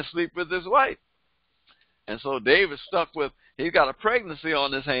home and sleep with his wife. And so David stuck with, he's got a pregnancy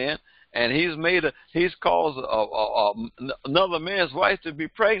on his hand, and he's caused another man's wife to be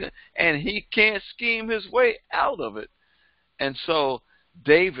pregnant, and he can't scheme his way out of it. And so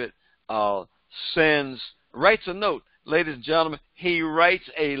David writes a note, ladies and gentlemen. He writes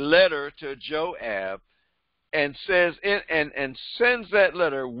a letter to Joab and says, and sends that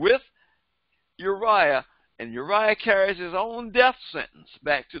letter with Uriah, and Uriah carries his own death sentence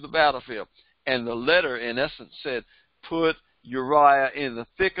back to the battlefield. And the letter, in essence, said, put Uriah in the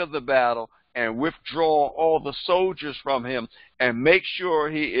thick of the battle and withdraw all the soldiers from him and make sure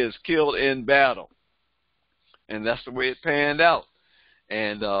he is killed in battle. And that's the way it panned out.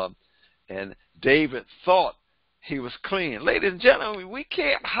 And David thought he was clean. Ladies and gentlemen, we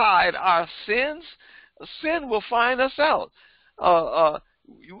can't hide our sins. Sin will find us out.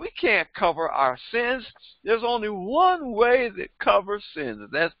 We can't cover our sins. There's only one way that covers sins,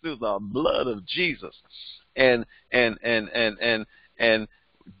 and that's through the blood of Jesus. And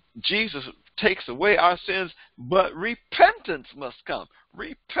Jesus takes away our sins, but repentance must come.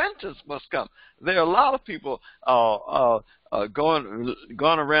 Repentance must come. There are a lot of people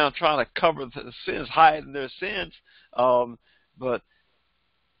going around trying to cover the sins, hiding their sins, but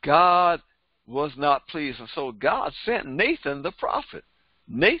God was not pleased, and so God sent Nathan the prophet.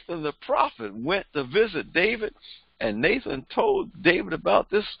 Nathan the prophet went to visit David, and Nathan told David about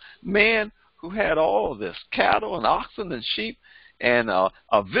this man who had all this cattle and oxen and sheep, and a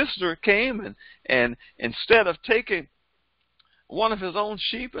visitor came, and instead of taking one of his own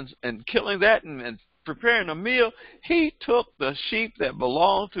sheep and killing that and preparing a meal, he took the sheep that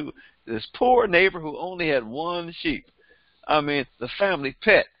belonged to this poor neighbor who only had one sheep, the family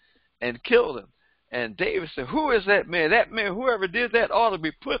pet, and killed him. And David said, who is that man? That man, whoever did that ought to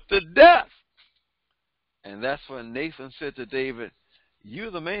be put to death. And that's when Nathan said to David, you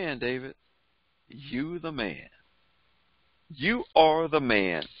the man, David. You the man. You are the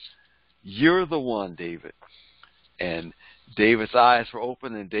man. You're the one, David. And David's eyes were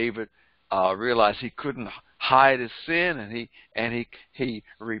open, and David realized he couldn't hide his sin, and he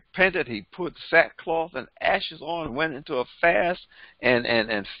repented. He put sackcloth and ashes on and went into a fast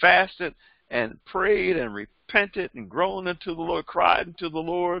and fasted and prayed and repented and groaned unto the Lord, cried unto the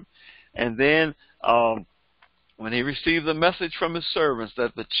Lord. And then when he received the message from his servants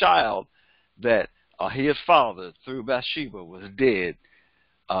that the child that he had fathered through Bathsheba was dead,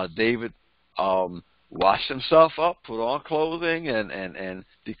 David washed himself up, put on clothing, and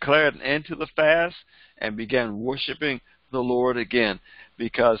declared an end to the fast and began worshiping the Lord again,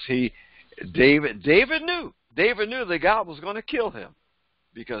 because David knew that God was going to kill him,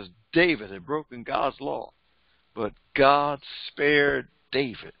 because David had broken God's law. But God spared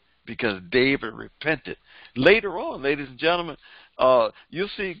David because David repented. Later on, ladies and gentlemen, you'll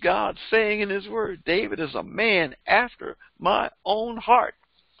see God saying in his word, David is a man after my own heart.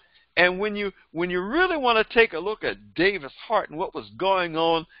 And when you really want to take a look at David's heart and what was going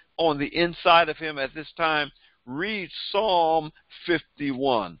on the inside of him at this time, read Psalm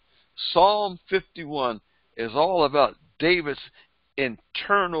 51. Psalm 51 is all about David's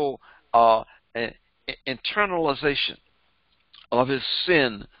internal internalization of his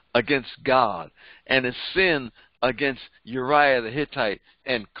sin against God and his sin against Uriah the Hittite,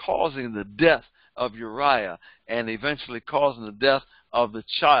 and causing the death of Uriah, and eventually causing the death of the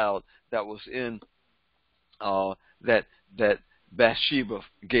child that was in that Bathsheba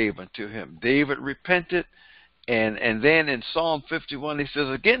gave unto him. David repented, and then in Psalm 51 he says,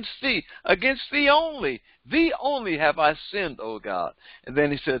 against thee only have I sinned, O God. And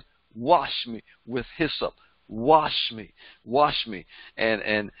then he said, wash me with hyssop. Wash me.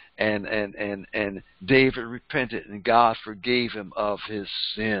 And David repented, and God forgave him of his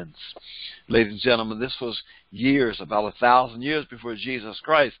sins. Ladies and gentlemen, this was years, about 1,000 years before Jesus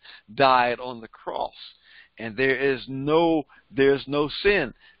Christ died on the cross. And there's no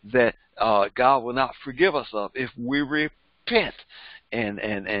sin that God will not forgive us of if we repent.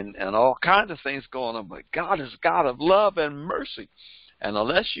 And all kinds of things going on. But God is God of love and mercy. And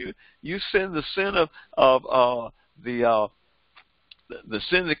unless you sin the sin of the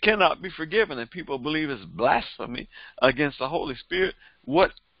sin that cannot be forgiven, and people believe is blasphemy against the Holy Spirit,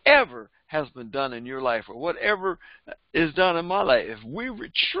 whatever has been done in your life or whatever is done in my life, if we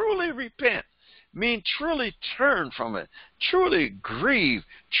truly repent, truly turn from it, truly grieve,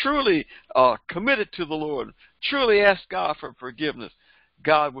 truly committed to the Lord, truly ask God for forgiveness,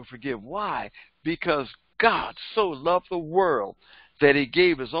 God will forgive. Why? Because God so loved the world that he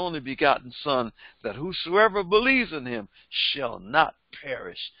gave his only begotten Son, that whosoever believes in him shall not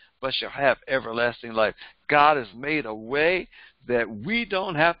perish, but shall have everlasting life. God has made a way that we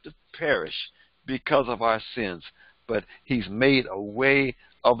don't have to perish because of our sins, but he's made a way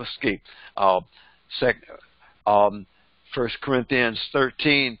of escape. 1 Corinthians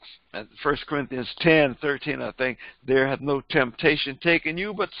 13, 1 Corinthians 10:13, I think, there hath no temptation taken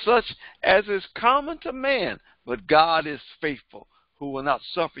you, but such as is common to man. But God is faithful, who will not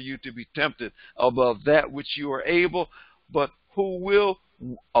suffer you to be tempted above that which you are able, but who will,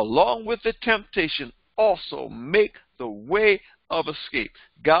 along with the temptation, also make the way of escape.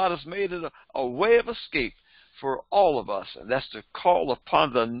 God has made it a way of escape for all of us, and that's to call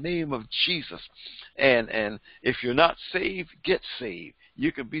upon the name of Jesus. And if you're not saved, get saved.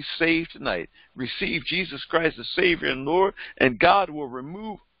 You can be saved tonight. Receive Jesus Christ as Savior and Lord, and God will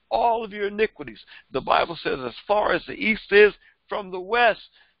remove all of your iniquities. The Bible says, as far as the east is from the west,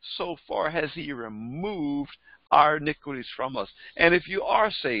 so far has he removed our iniquities from us. And if you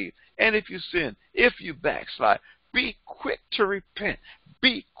are saved, and if you sin, if you backslide, be quick to repent.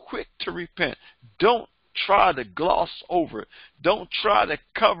 Be quick to repent. Don't try to gloss over it. Don't try to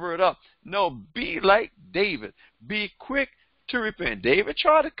cover it up. No, be like David. Be quick to repent. David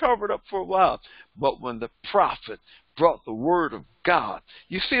tried to cover it up for a while, but when the prophet brought the word of God,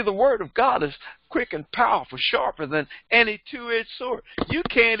 you see, the word of God is quick and powerful, sharper than any two-edged sword. You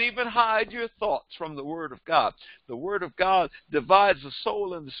can't even hide your thoughts from the word of God. The word of God divides the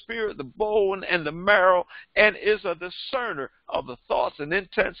soul and the spirit, the bone and the marrow, and is a discerner of the thoughts and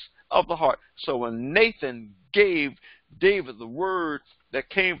intents of the heart. So when Nathan gave David the word that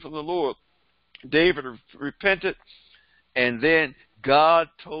came from the Lord, David repented, and then God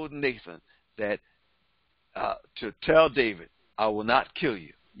told Nathan that to tell David, I will not kill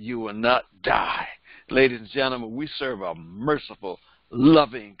you. You will not die. Ladies and gentlemen, we serve a merciful,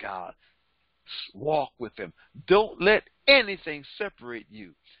 loving God. Walk with him. Don't let anything separate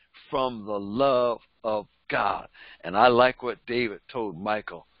you from the love of God. And I like what David told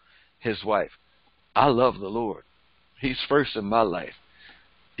Michal, his wife. I love the Lord. He's first in my life.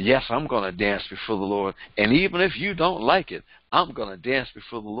 Yes, I'm going to dance before the Lord. And even if you don't like it, I'm going to dance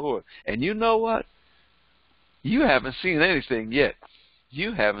before the Lord. And you know what? You haven't seen anything yet.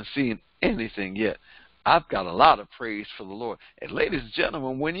 You haven't seen anything yet. I've got a lot of praise for the Lord. And ladies and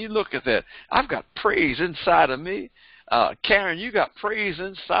gentlemen, when you look at that, I've got praise inside of me. Karen, you got praise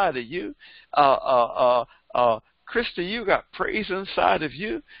inside of you. Krista, you got praise inside of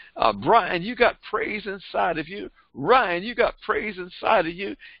you. Brian, you got praise inside of you. Ryan, you got praise inside of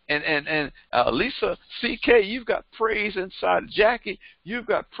you. And Lisa, CK, you've got praise inside. Jackie, you've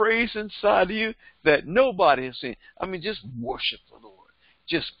got praise inside of you that nobody has seen. I mean, just worship the Lord.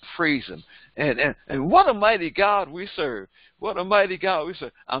 Just praise him. And what a mighty God we serve. What a mighty God we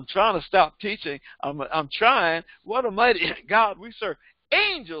serve. I'm trying to stop teaching. I'm trying. What a mighty God we serve.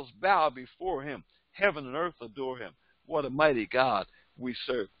 Angels bow before him. Heaven and earth adore him. What a mighty God we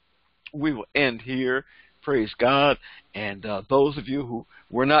serve. We will end here. Praise God. And those of you who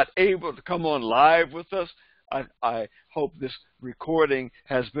were not able to come on live with us, I hope this recording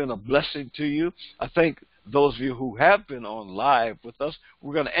has been a blessing to you. I thank those of you who have been on live with us.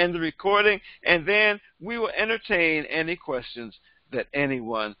 We're going to end the recording, and then we will entertain any questions that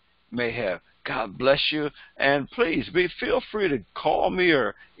anyone may have. God bless you, and please feel free to call me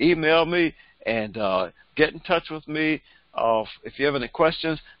or email me and get in touch with me if you have any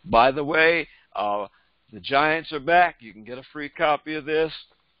questions. By the way, the Giants are back. You can get a free copy of this,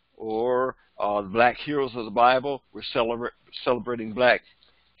 or the Black Heroes of the Bible. We're celebrating Black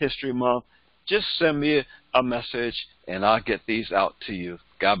History Month. Just send me a message, and I'll get these out to you.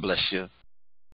 God bless you.